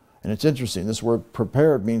 And it's interesting, this word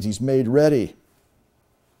prepared means he's made ready.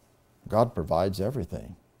 God provides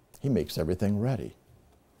everything. He makes everything ready.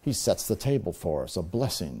 He sets the table for us, a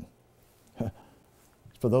blessing.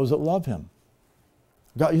 For those that love him.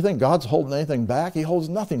 God, you think God's holding anything back? He holds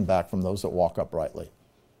nothing back from those that walk uprightly.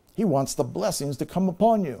 He wants the blessings to come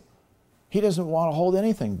upon you. He doesn't want to hold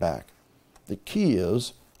anything back. The key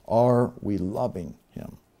is, are we loving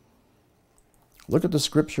him? Look at the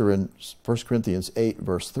scripture in 1 Corinthians 8,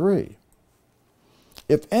 verse 3.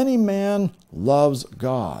 If any man loves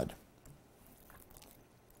God,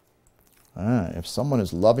 if someone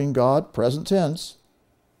is loving God, present tense,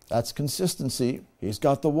 that's consistency. He's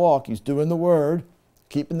got the walk. He's doing the word,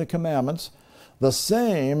 keeping the commandments. The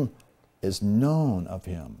same is known of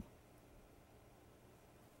him.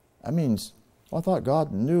 That means, well, I thought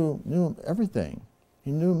God knew everything.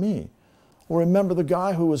 He knew me. Well, remember the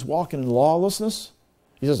guy who was walking in lawlessness?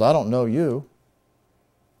 He says, I don't know you.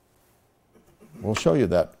 We'll show you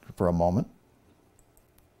that for a moment.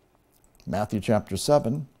 Matthew chapter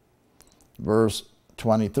 7, verse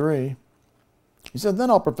 23. He said, then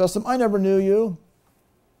I'll profess them, I never knew you.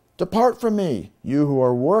 Depart from me, you who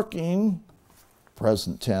are working,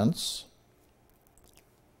 present tense,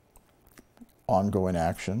 ongoing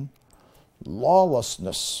action,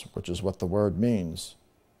 lawlessness, which is what the word means.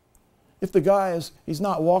 If the guy he's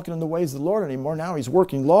not walking in the ways of the Lord anymore, now he's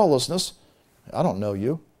working lawlessness, I don't know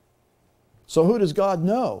you. So who does God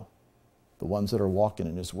know? The ones that are walking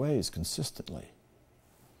in his ways consistently.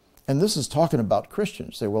 And this is talking about Christians.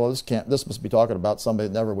 You say, well, this must be talking about somebody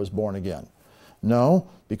that never was born again. No,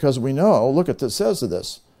 because we know, look at this, it says to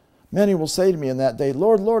this, many will say to me in that day,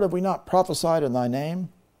 Lord, Lord, have we not prophesied in thy name?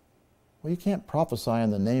 Well, you can't prophesy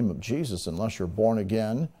in the name of Jesus unless you're born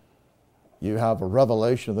again. You have a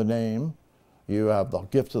revelation of the name. You have the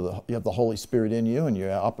gift of you have the Holy Spirit in you, and you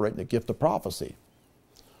operate in the gift of prophecy.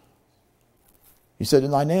 He said,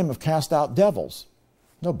 in thy name have cast out devils.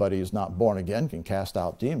 Nobody who's not born again can cast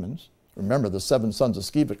out demons. Remember, the 7 sons of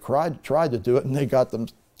Sceva tried to do it, and they got them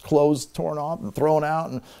clothes torn off and thrown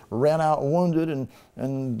out and ran out wounded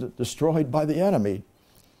and destroyed by the enemy.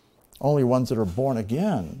 Only ones that are born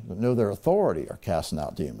again, that know their authority, are casting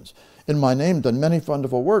out demons. In my name done many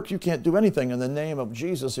wonderful works. You can't do anything in the name of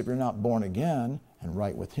Jesus if you're not born again and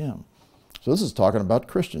right with him. So this is talking about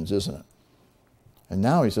Christians, isn't it? And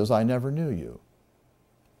now he says, I never knew you.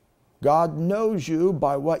 God knows you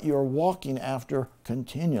by what you're walking after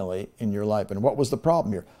continually in your life. And what was the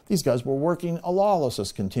problem here? These guys were working a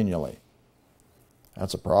lawlessness continually.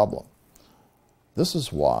 That's a problem. This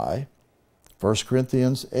is why 1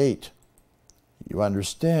 Corinthians 8, you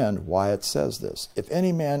understand why it says this. If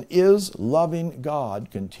any man is loving God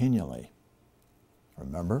continually,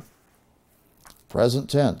 remember, present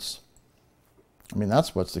tense. I mean,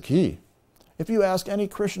 that's what's the key. If you ask any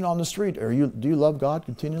Christian on the street, do you love God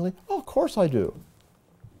continually? Oh, of course I do.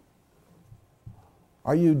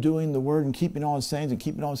 Are you doing the word and keeping all his sayings and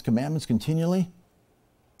keeping all his commandments continually?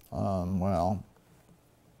 Well,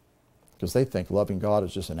 because they think loving God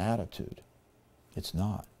is just an attitude. It's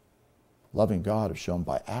not. Loving God is shown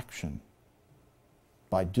by action,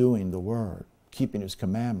 by doing the word, keeping his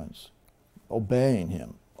commandments, obeying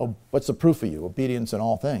him. Oh, what's the proof of you? Obedience in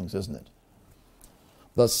all things, isn't it?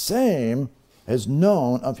 The same is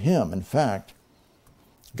known of him. In fact,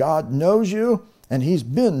 God knows you, and he's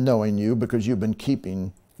been knowing you because you've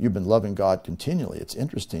been loving God continually. It's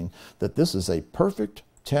interesting that this is a perfect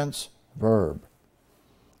tense verb.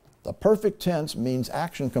 The perfect tense means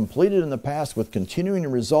action completed in the past with continuing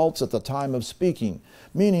results at the time of speaking.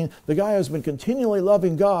 Meaning, the guy has been continually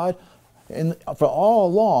loving God, and for all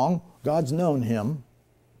along, God's known him.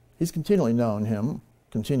 He's continually known him,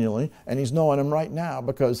 and he's knowing him right now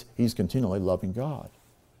because he's continually loving God.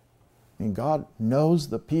 I mean, God knows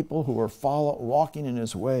the people who are walking in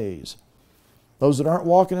his ways. Those that aren't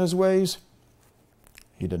walking in his ways,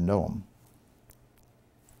 he didn't know them.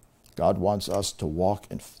 God wants us to walk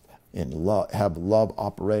in love, have love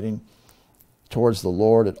operating towards the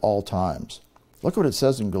Lord at all times. Look what it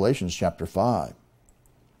says in Galatians chapter 5,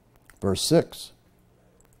 verse 6.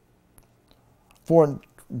 For in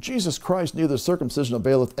Jesus Christ neither circumcision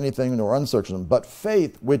availeth anything nor uncircumcision, but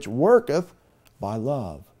faith which worketh by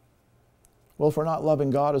love. Well, if we're not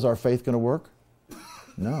loving God, is our faith going to work?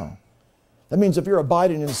 No. That means if you're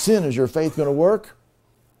abiding in sin, is your faith going to work?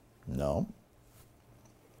 No.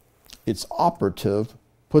 It's operative,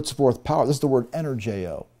 puts forth power. This is the word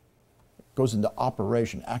energeo. It goes into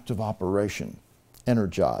operation, active operation,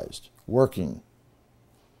 energized, working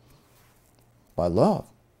by love,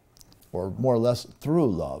 or more or less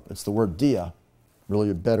through love. It's the word dia,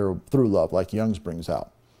 really better through love, like Young's brings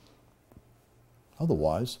out.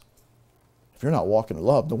 Otherwise, if you're not walking in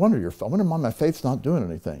love, no wonder why my faith's not doing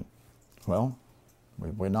anything. Well,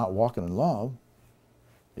 if we're not walking in love,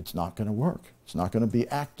 it's not going to work. It's not going to be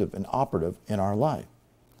active and operative in our life.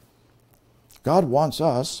 God wants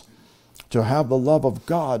us to have the love of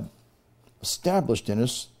God established in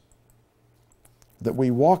us, that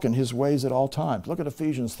we walk in his ways at all times. Look at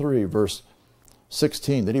Ephesians 3, verse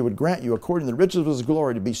 16, that he would grant you according to the riches of his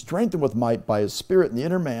glory to be strengthened with might by his Spirit in the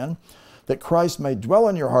inner man, that Christ may dwell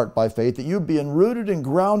in your heart by faith, that you being rooted and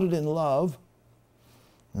grounded in love.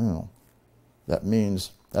 That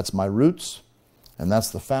means that's my roots, and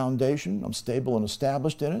that's the foundation. I'm stable and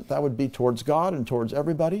established in it. That would be towards God and towards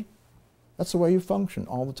everybody. That's the way you function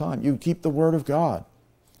all the time. You keep the Word of God.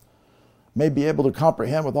 May be able to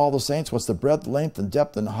comprehend with all the saints what's the breadth, length, and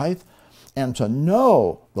depth, and height, and to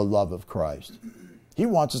know the love of Christ. He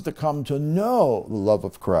wants us to come to know the love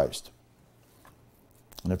of Christ.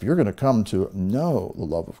 And if you're going to come to know the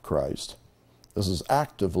love of Christ, this is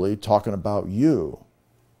actively talking about you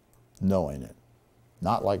knowing it.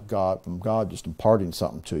 Not like God, from God just imparting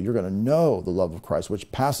something to you. You're going to know the love of Christ,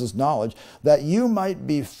 which passes knowledge, that you might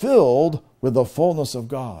be filled with the fullness of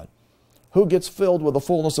God. Who gets filled with the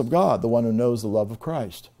fullness of God? The one who knows the love of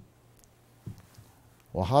Christ.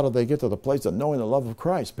 Well, how do they get to the place of knowing the love of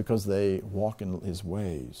Christ? Because they walk in his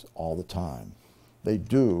ways all the time. They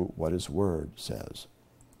do what his word says.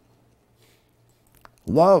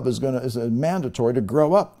 Love is mandatory to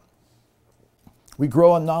grow up. We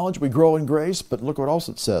grow in knowledge, we grow in grace, but look what else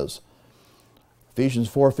it says. Ephesians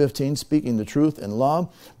 4:15, speaking the truth in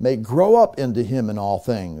love, may grow up into him in all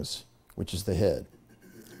things, which is the head.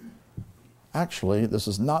 Actually, this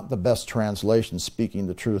is not the best translation, speaking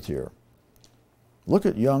the truth here. Look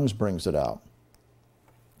at Young's brings it out.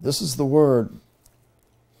 This is the word,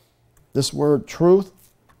 this word truth.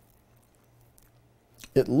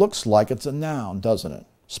 It looks like it's a noun, doesn't it?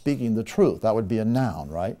 Speaking the truth, that would be a noun,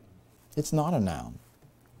 right? It's not a noun.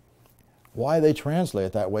 Why they translate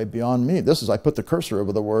it that way, beyond me. This is, I put the cursor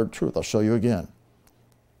over the word truth. I'll show you again.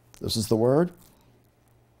 This is the word.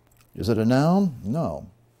 Is it a noun? No.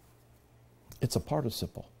 It's a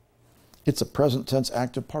participle. It's a present tense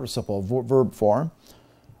active participle, verb form.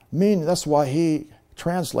 Meaning, that's why he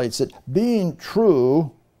translates it, being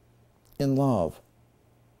true in love.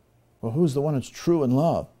 Well, who's the one that's true in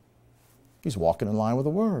love? He's walking in line with the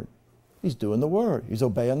Word. He's doing the Word. He's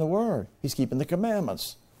obeying the Word. He's keeping the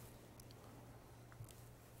commandments.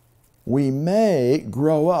 We may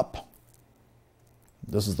grow up.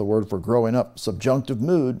 This is the word for growing up. Subjunctive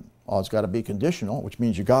mood. Oh, it's got to be conditional, which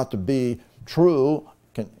means you got to be true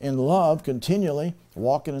in love continually,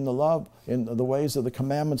 walking in the love, in the ways of the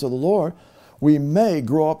commandments of the Lord. We may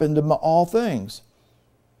grow up into all things.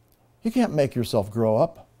 You can't make yourself grow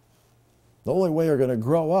up. The only way you're going to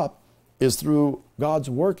grow up is through God's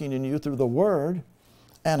working in you through the Word.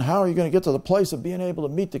 And how are you going to get to the place of being able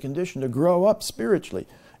to meet the condition to grow up spiritually?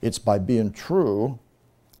 It's by being true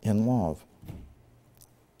in love.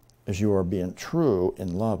 As you are being true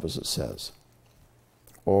in love, as it says.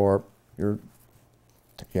 Or you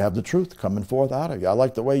have the truth coming forth out of you. I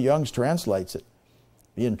like the way Young's translates it.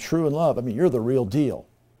 Being true in love. I mean, you're the real deal.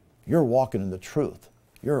 You're walking in the truth.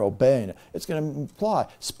 You're obeying it. It's going to imply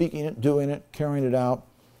speaking it, doing it, carrying it out.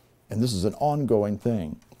 And this is an ongoing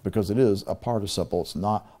thing because it is a participle. It's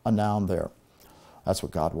not a noun there. That's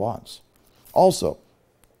what God wants. Also,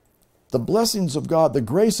 the blessings of God, the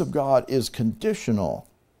grace of God is conditional.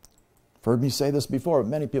 You've heard me say this before, but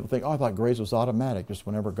many people think, oh, I thought grace was automatic, just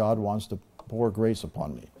whenever God wants to pour grace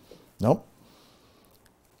upon me. Nope.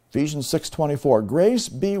 Ephesians 6:24, grace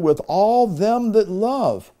be with all them that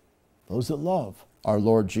love, those that love our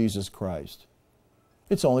Lord Jesus Christ.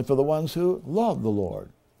 It's only for the ones who love the Lord.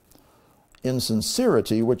 In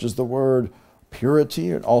sincerity, which is the word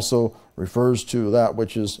purity, it also refers to that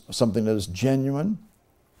which is something that is genuine,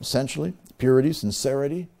 essentially, purity,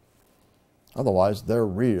 sincerity. Otherwise, they're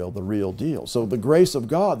real, the real deal. So the grace of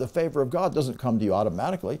God, the favor of God doesn't come to you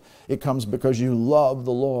automatically. It comes because you love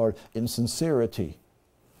the Lord in sincerity.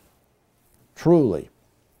 Truly.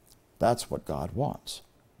 That's what God wants.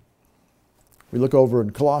 We look over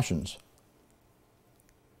in Colossians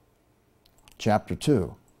chapter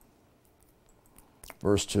 2,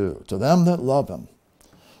 verse 2. To them that love him,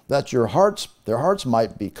 that their hearts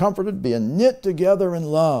might be comforted, being knit together in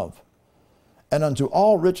love, and unto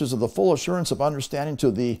all riches of the full assurance of understanding,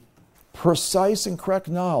 to the precise and correct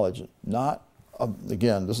knowledge,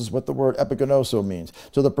 again, this is what the word epigenoso means,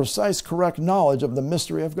 to the precise correct knowledge of the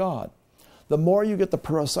mystery of God. The more you get the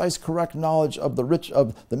precise correct knowledge of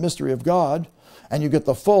the mystery of God, and you get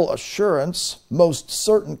the full assurance, most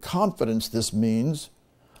certain confidence, this means,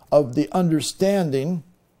 of the understanding,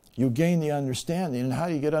 you gain the understanding. And how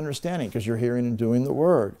do you get understanding? Because you're hearing and doing the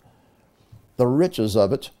Word. The riches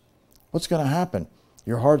of it. What's going to happen?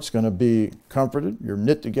 Your heart's going to be comforted. You're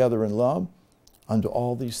knit together in love unto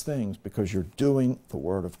all these things because you're doing the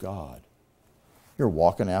Word of God. You're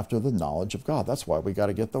walking after the knowledge of God. That's why we got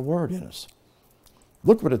to get the Word in us.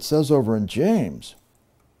 Look what it says over in James.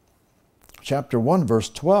 chapter 1, verse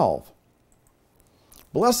 12.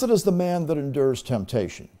 Blessed is the man that endures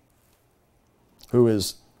temptation, who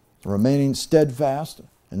is remaining steadfast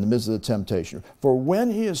in the midst of the temptation. For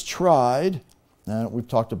when he is tried, and we've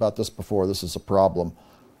talked about this before, this is a problem.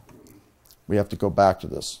 We have to go back to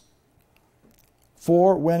this.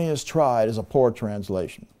 For when he is tried is a poor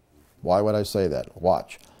translation. Why would I say that?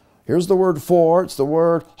 Watch. Here's the word for. It's the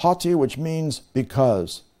word hoti, which means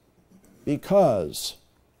because. Because.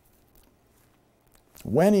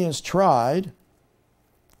 When he is tried,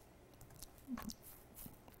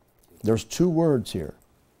 there's two words here.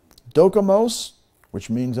 Dokimos, which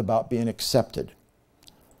means about being accepted.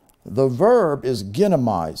 The verb is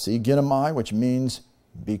ginomai. See, ginomai, which means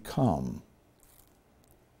become.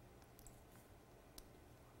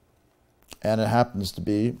 And it happens to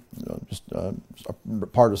be just a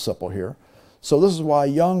participle here. So this is why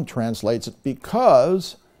Young translates it,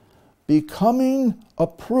 because becoming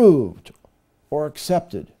approved or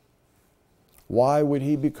accepted. Why would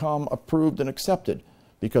he become approved and accepted?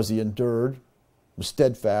 Because he endured, was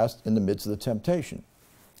steadfast in the midst of the temptation.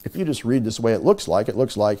 If you just read this way, it looks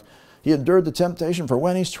like he endured the temptation for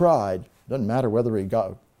when he's tried. Doesn't matter whether he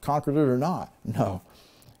conquered it or not. No,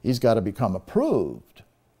 he's got to become approved.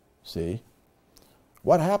 See?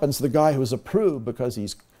 What happens to the guy who is approved because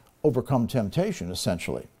he's overcome temptation,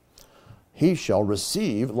 essentially? He shall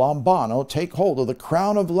receive, lambano, take hold of the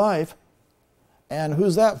crown of life. And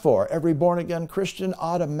who's that for? Every born-again Christian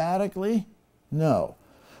automatically? No.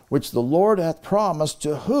 Which the Lord hath promised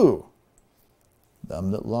to who? Them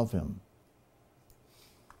that love him.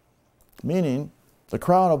 Meaning, the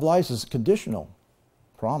crown of life is a conditional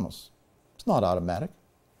promise. It's not automatic.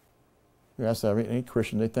 You ask any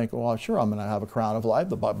Christian, they think, well, sure, I'm going to have a crown of life.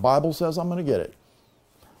 The Bible says I'm going to get it.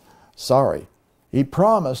 Sorry. He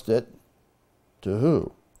promised it to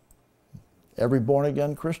who? Every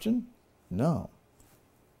born-again Christian? No.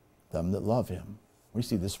 Them that love him. We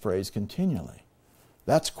see this phrase continually.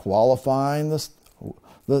 That's qualifying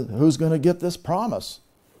who's going to get this promise.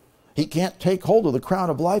 He can't take hold of the crown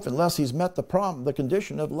of life unless he's met the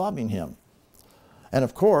condition of loving him. And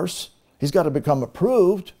of course, he's got to become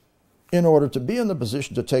approved in order to be in the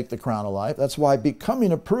position to take the crown of life. That's why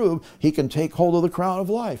becoming approved, he can take hold of the crown of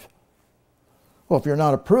life. Well, if you're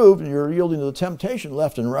not approved and you're yielding to the temptation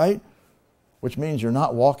left and right, which means you're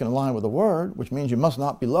not walking in line with the Word, which means you must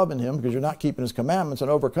not be loving him because you're not keeping his commandments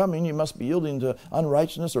and overcoming, you must be yielding to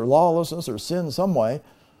unrighteousness or lawlessness or sin some way.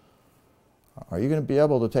 Are you going to be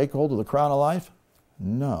able to take hold of the crown of life?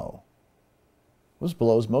 No. This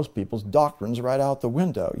blows most people's doctrines right out the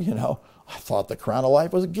window. You know, I thought the crown of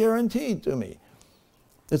life was guaranteed to me.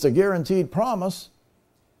 It's a guaranteed promise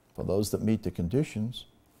for those that meet the conditions.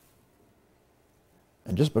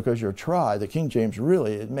 And just because you're tried, the King James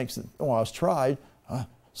really, it makes it, oh, I was tried.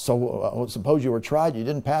 Suppose you were tried, you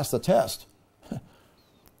didn't pass the test.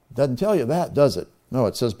 Doesn't tell you that, does it? No,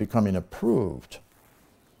 it says becoming approved.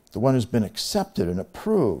 The one who's been accepted and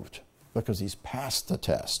approved because he's passed the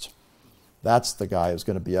test. That's the guy who's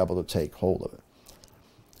going to be able to take hold of it.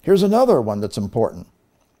 Here's another one that's important.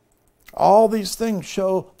 All these things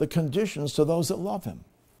show the conditions to those that love him.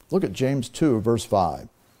 Look at James 2, verse 5.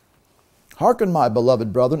 Hearken, my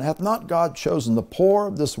beloved brethren, hath not God chosen the poor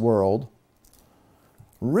of this world,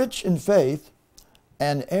 rich in faith,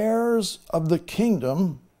 and heirs of the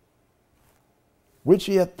kingdom, which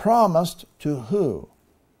he hath promised to who?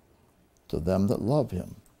 To them that love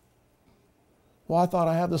him. Well, I thought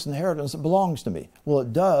I have this inheritance that belongs to me. Well,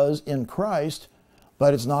 it does in Christ,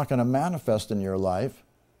 but it's not going to manifest in your life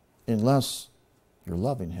unless you're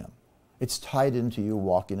loving him. It's tied into you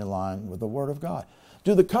walking in line with the Word of God.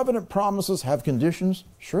 Do the covenant promises have conditions?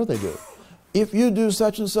 Sure they do. If you do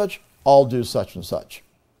such and such, I'll do such and such.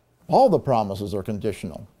 All the promises are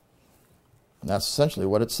conditional. And that's essentially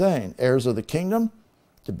what it's saying. Heirs of the kingdom,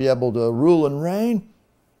 to be able to rule and reign,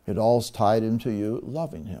 it all's tied into you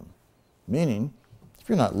loving him. Meaning, if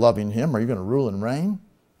you're not loving him, are you going to rule and reign?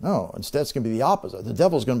 No, instead it's going to be the opposite. The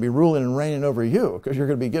devil's going to be ruling and reigning over you because you're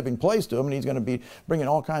going to be giving place to him, and he's going to be bringing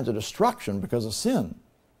all kinds of destruction because of sin,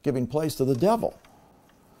 giving place to the devil.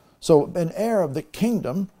 So an heir of the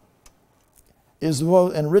kingdom is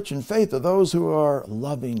and rich in faith of those who are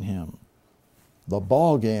loving him. The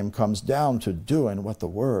ball game comes down to doing what the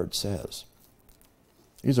Word says.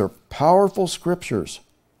 These are powerful scriptures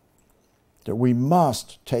that we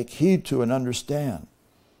must take heed to and understand.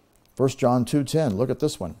 1 John 2:10, look at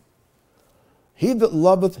this one. He that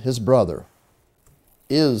loveth his brother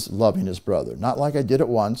is loving his brother. Not like I did it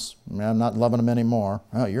once. I'm not loving him anymore.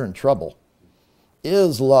 Oh, you're in trouble.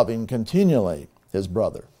 Is loving continually his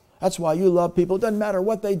brother. That's why you love people. It doesn't matter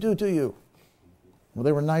what they do to you. Well,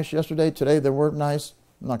 they were nice yesterday, today they weren't nice.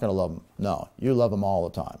 I'm not going to love them. No, you love them all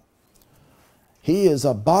the time. He is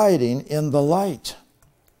abiding in the light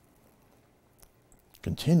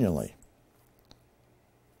continually.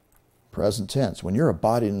 Present tense. When you're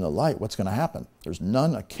abiding in the light, what's going to happen? There's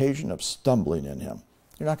none occasion of stumbling in him.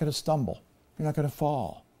 You're not going to stumble. You're not going to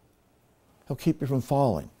fall. He'll keep you from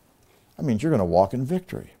falling. That means you're going to walk in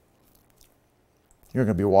victory. You're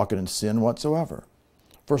going to be walking in sin whatsoever.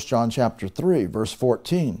 1 John chapter 3, verse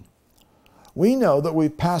 14. We know that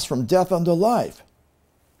we've passed from death unto life.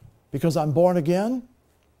 Because I'm born again?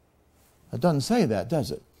 It doesn't say that,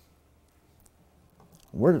 does it?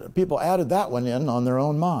 People added that one in on their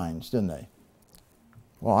own minds, didn't they?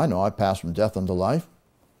 Well, I know I passed from death unto life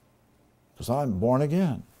because I'm born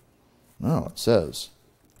again. No, it says,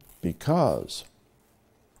 because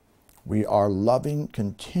we are loving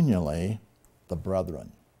continually the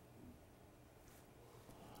brethren.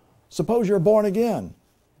 Suppose you're born again,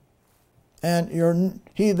 and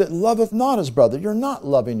he that loveth not his brother, you're not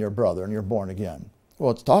loving your brother and you're born again.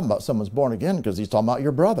 Well, it's talking about someone's born again because he's talking about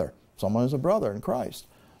your brother. Someone is a brother in Christ.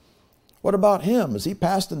 What about him? Is he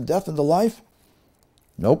passed from death into life?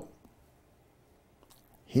 Nope.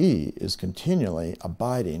 He is continually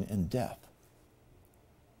abiding in death.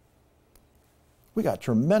 We got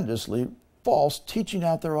tremendously false teaching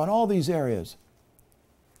out there on all these areas.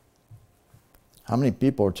 How many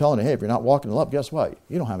people are telling you, hey, if you're not walking in love, guess what?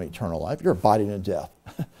 You don't have eternal life. You're abiding in death.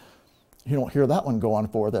 You don't hear that one go on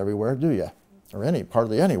forth everywhere, do you? Or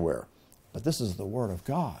hardly anywhere. But this is the Word of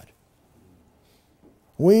God.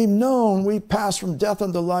 We've known we pass from death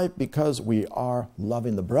unto life because we are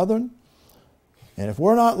loving the brethren. And if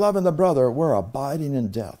we're not loving the brother, we're abiding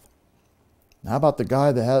in death. Now, how about the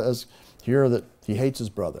guy that has here that he hates his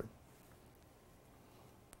brother?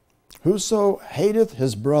 Whoso hateth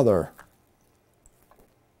his brother.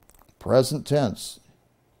 Present tense.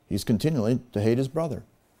 He's continually to hate his brother.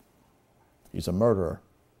 He's a murderer.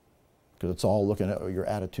 Because it's all looking at your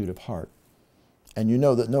attitude of heart. And you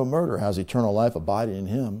know that no murderer has eternal life abiding in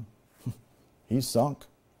him. He's sunk.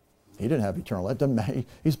 He didn't have eternal life.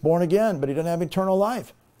 He's born again, but he didn't have eternal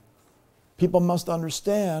life. People must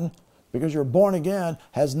understand, because you're born again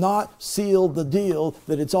has not sealed the deal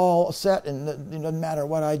that it's all set and it doesn't matter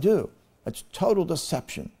what I do. It's total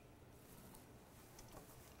deception.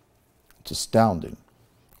 It's astounding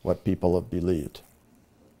what people have believed.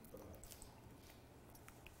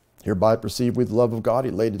 Hereby perceive we the love of God.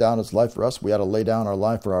 He laid down his life for us. We ought to lay down our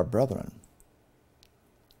life for our brethren.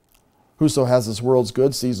 Whoso has this world's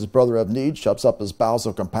good, sees his brother have need, shuts up his bowels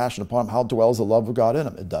of compassion upon him. How dwells the love of God in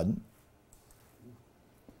him? It doesn't.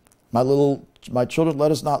 My children,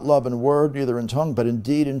 let us not love in word, neither in tongue, but in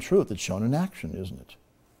deed and truth. It's shown in action, isn't it?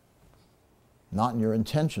 Not in your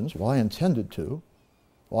intentions. Well, I intended to.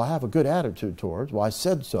 Well, I have a good attitude towards. Well, I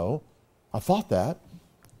said so. I thought that.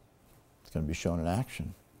 It's going to be shown in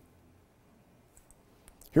action.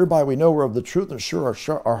 Hereby we know we're of the truth and assure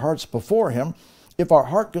our hearts before him. If our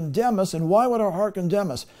heart condemn us, and why would our heart condemn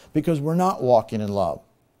us? Because we're not walking in love.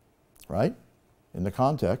 Right? In the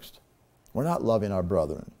context. We're not loving our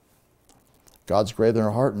brethren. God's greater than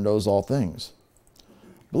our heart and knows all things.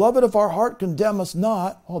 Beloved, if our heart condemn us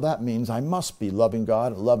not, that means I must be loving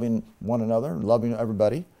God and loving one another and loving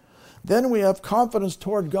everybody. Then we have confidence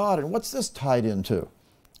toward God. And what's this tied into?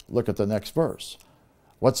 Look at the next verse.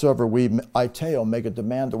 Whatsoever we, aiteo, make a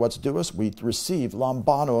demand to what's due us, we receive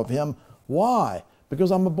lambano of him. Why?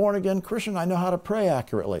 Because I'm a born-again Christian, I know how to pray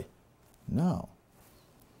accurately. No.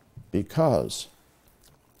 Because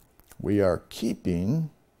we are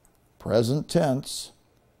keeping, present tense,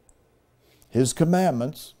 his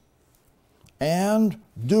commandments, and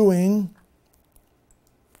doing,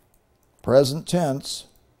 present tense,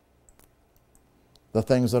 the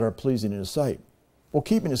things that are pleasing in his sight. Well,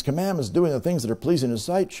 keeping his commandments, doing the things that are pleasing in his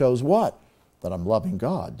sight shows what? That I'm loving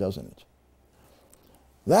God, doesn't it?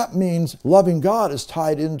 That means loving God is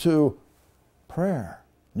tied into prayer,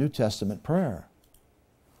 New Testament prayer.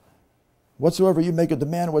 Whatsoever you make a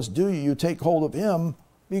demand what's due you, you take hold of him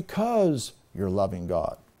because you're loving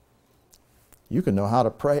God. You can know how to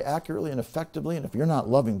pray accurately and effectively, and if you're not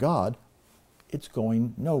loving God, it's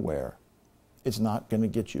going nowhere. It's not going to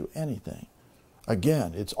get you anything.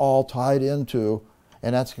 Again, it's all tied into,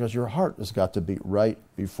 and that's because your heart has got to be right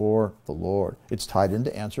before the Lord. It's tied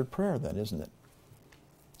into answered prayer then, isn't it?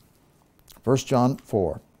 1 John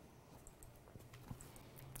 4,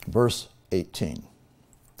 verse 18.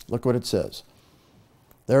 Look what it says.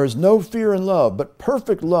 There is no fear in love, but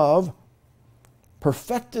perfect love,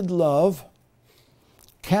 perfected love,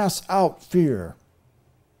 casts out fear.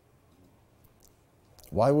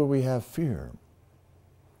 Why would we have fear?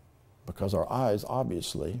 Because our eyes,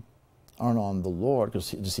 obviously, aren't on the Lord.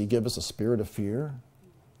 Because does He give us a spirit of fear?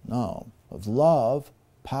 No. Of love,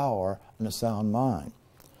 power, and a sound mind.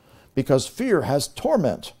 Because fear has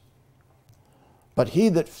torment. But he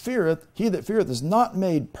that feareth is not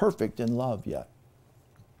made perfect in love yet.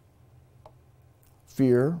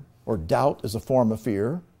 Fear or doubt is a form of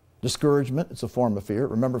fear. Discouragement is a form of fear.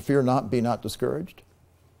 Remember, fear not, be not discouraged.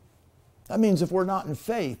 That means if we're not in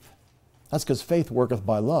faith, that's because faith worketh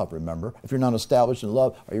by love, remember. If you're not established in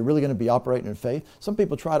love, are you really going to be operating in faith? Some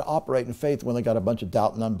people try to operate in faith when they got a bunch of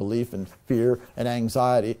doubt and unbelief and fear and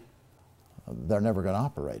anxiety. They're never going to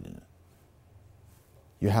operate in it.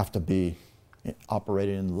 You have to be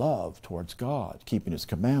operating in love towards God, keeping His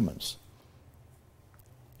commandments.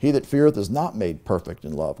 He that feareth is not made perfect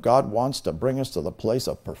in love. God wants to bring us to the place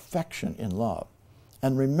of perfection in love.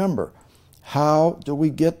 And remember, how do we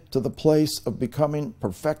get to the place of becoming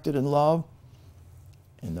perfected in love?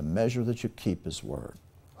 In the measure that you keep His word.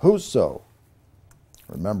 Whoso,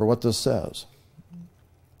 remember what this says,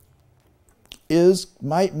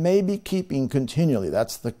 may be keeping continually.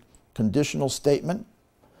 That's the conditional statement.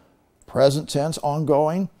 Present tense,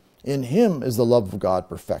 ongoing. In Him is the love of God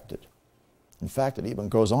perfected. In fact, it even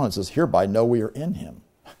goes on and says, hereby know we are in Him.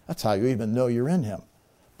 That's how you even know you're in Him.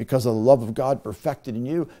 Because of the love of God perfected in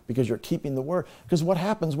you, because you're keeping the word. Because what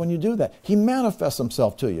happens when you do that? He manifests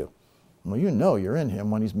Himself to you. Well, you know you're in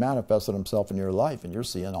Him when He's manifested Himself in your life and you're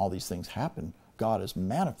seeing all these things happen. God is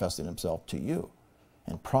manifesting Himself to you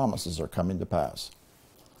and promises are coming to pass.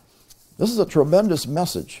 This is a tremendous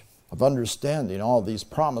message of understanding all these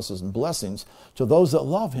promises and blessings to those that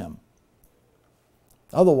love Him.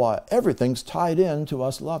 Otherwise, everything's tied in to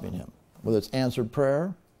us loving Him. Whether it's answered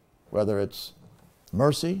prayer, whether it's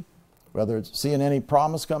mercy, whether it's seeing any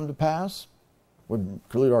promise come to pass, would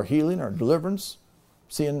include our healing, our deliverance,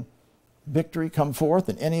 seeing victory come forth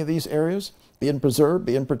in any of these areas, being preserved,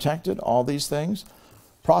 being protected, all these things.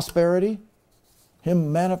 Prosperity,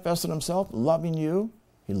 Him manifesting Himself, loving you.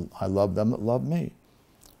 I love them that love me.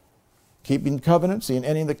 Keeping covenant, seeing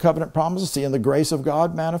any of the covenant promises, seeing the grace of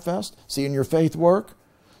God manifest, seeing your faith work,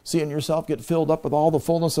 seeing yourself get filled up with all the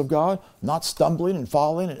fullness of God, not stumbling and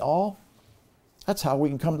falling at all. That's how we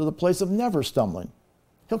can come to the place of never stumbling.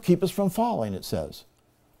 He'll keep us from falling, it says,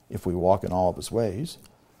 if we walk in all of His ways.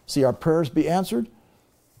 See our prayers be answered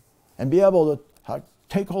and be able to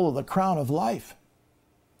take hold of the crown of life.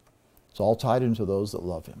 It's all tied into those that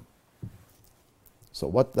love Him. So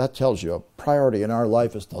what that tells you, a priority in our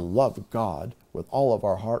life is to love God with all of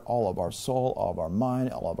our heart, all of our soul, all of our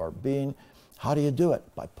mind, all of our being. How do you do it?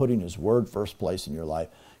 By putting His word first place in your life,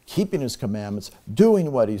 keeping His commandments,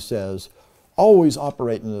 doing what He says, always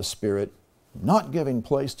operating in the Spirit, not giving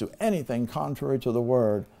place to anything contrary to the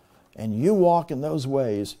word. And you walk in those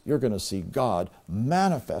ways, you're going to see God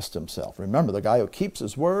manifest Himself. Remember, the guy who keeps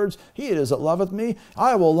His words, he it is that loveth me,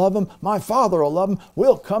 I will love him, my Father will love him,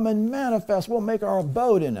 we'll come and manifest, we'll make our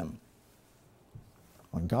abode in him.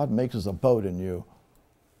 When God makes His abode in you,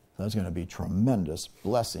 there's going to be tremendous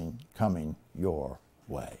blessing coming your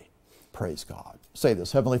way. Praise God. Say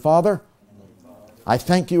this, Heavenly Father, I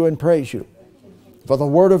thank You and praise You for the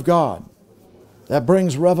Word of God that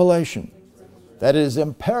brings revelation, that it is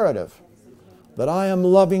imperative that I am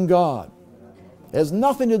loving God. It has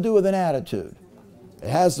nothing to do with an attitude. It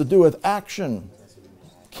has to do with action,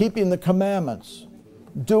 keeping the commandments,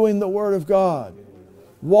 doing the Word of God,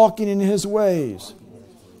 walking in His ways,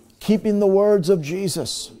 keeping the words of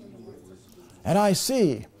Jesus. And I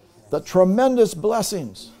see the tremendous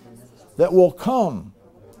blessings that will come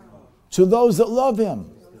to those that love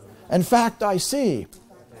Him. In fact, I see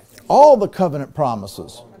all the covenant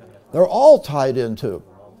promises. They're all tied into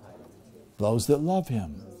those that love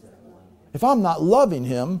Him. If I'm not loving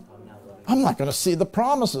Him, I'm not going to see the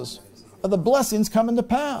promises of the blessings coming to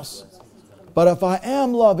pass. But if I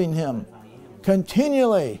am loving Him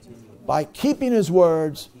continually by keeping His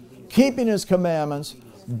words, keeping His commandments,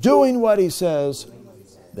 doing what He says,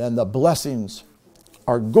 then the blessings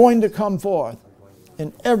are going to come forth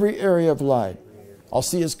in every area of life. I'll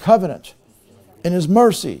see His covenant and His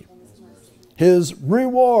mercy, His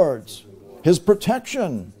rewards, His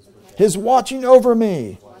protection, His watching over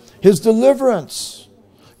me, His deliverance,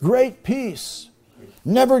 great peace,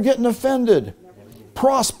 never getting offended,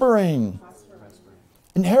 prospering,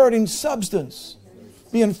 inheriting substance,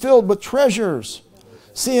 being filled with treasures,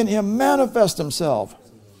 seeing Him manifest Himself,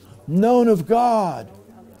 known of God,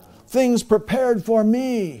 things prepared for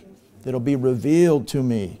me that'll be revealed to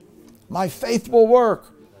me. My faith will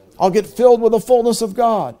work. I'll get filled with the fullness of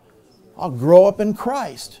God. I'll grow up in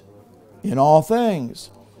Christ in all things.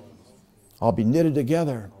 I'll be knitted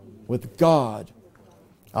together with God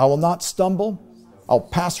I will not stumble. I'll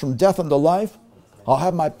pass from death unto life. I'll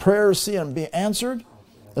have my prayers seen and be answered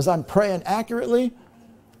as I'm praying accurately.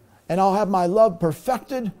 And I'll have my love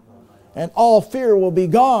perfected, and all fear will be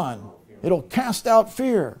gone. It'll cast out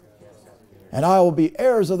fear. And I will be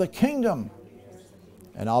heirs of the kingdom.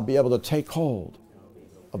 And I'll be able to take hold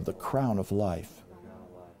of the crown of life,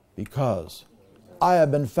 because I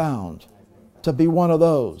have been found to be one of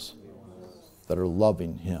those that are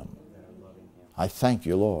loving Him. I thank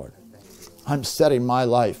you, Lord. I'm setting my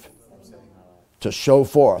life to show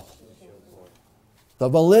forth the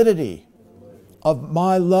validity of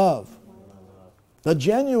my love, the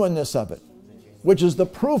genuineness of it, which is the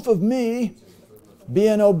proof of me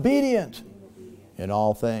being obedient in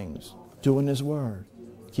all things, doing His word,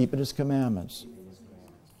 keeping His commandments.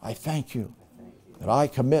 I thank you that I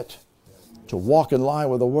commit to walk in line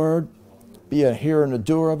with the word, be a hearer and a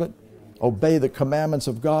doer of it, obey the commandments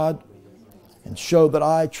of God, and show that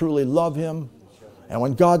I truly love Him. And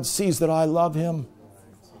when God sees that I love Him,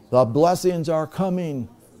 the blessings are coming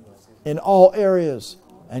in all areas,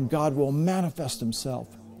 and God will manifest Himself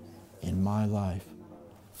in my life.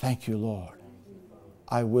 Thank you, Lord.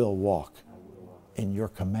 I will walk in your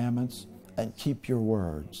commandments and keep your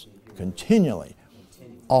words continually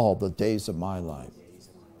all the days of my life.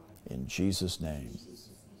 In Jesus' name,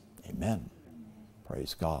 amen.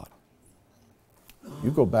 Praise God.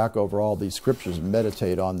 You go back over all these scriptures and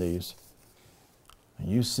meditate on these, and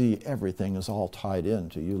you see everything is all tied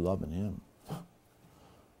into you loving Him.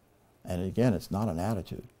 And again, it's not an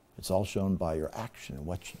attitude. It's all shown by your action and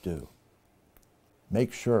what you do.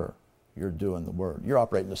 Make sure you're doing the word. You're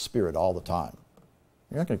operating the Spirit all the time.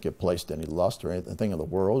 You're not going to get placed to any lust or anything of the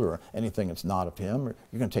world or anything that's not of Him. Or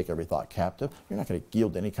you're going to take every thought captive. You're not going to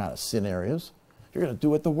yield to any kind of sin areas. You're going to do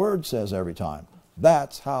what the Word says every time.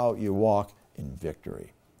 That's how you walk in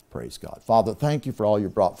victory. Praise God. Father, thank you for all you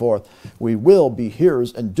brought forth. We will be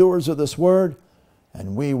hearers and doers of this word,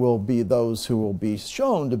 and we will be those who will be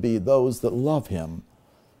shown to be those that love Him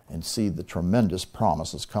and see the tremendous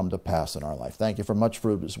promises come to pass in our life. Thank you for much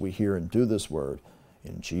fruit as we hear and do this word.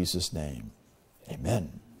 In Jesus' name,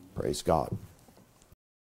 amen. Praise God.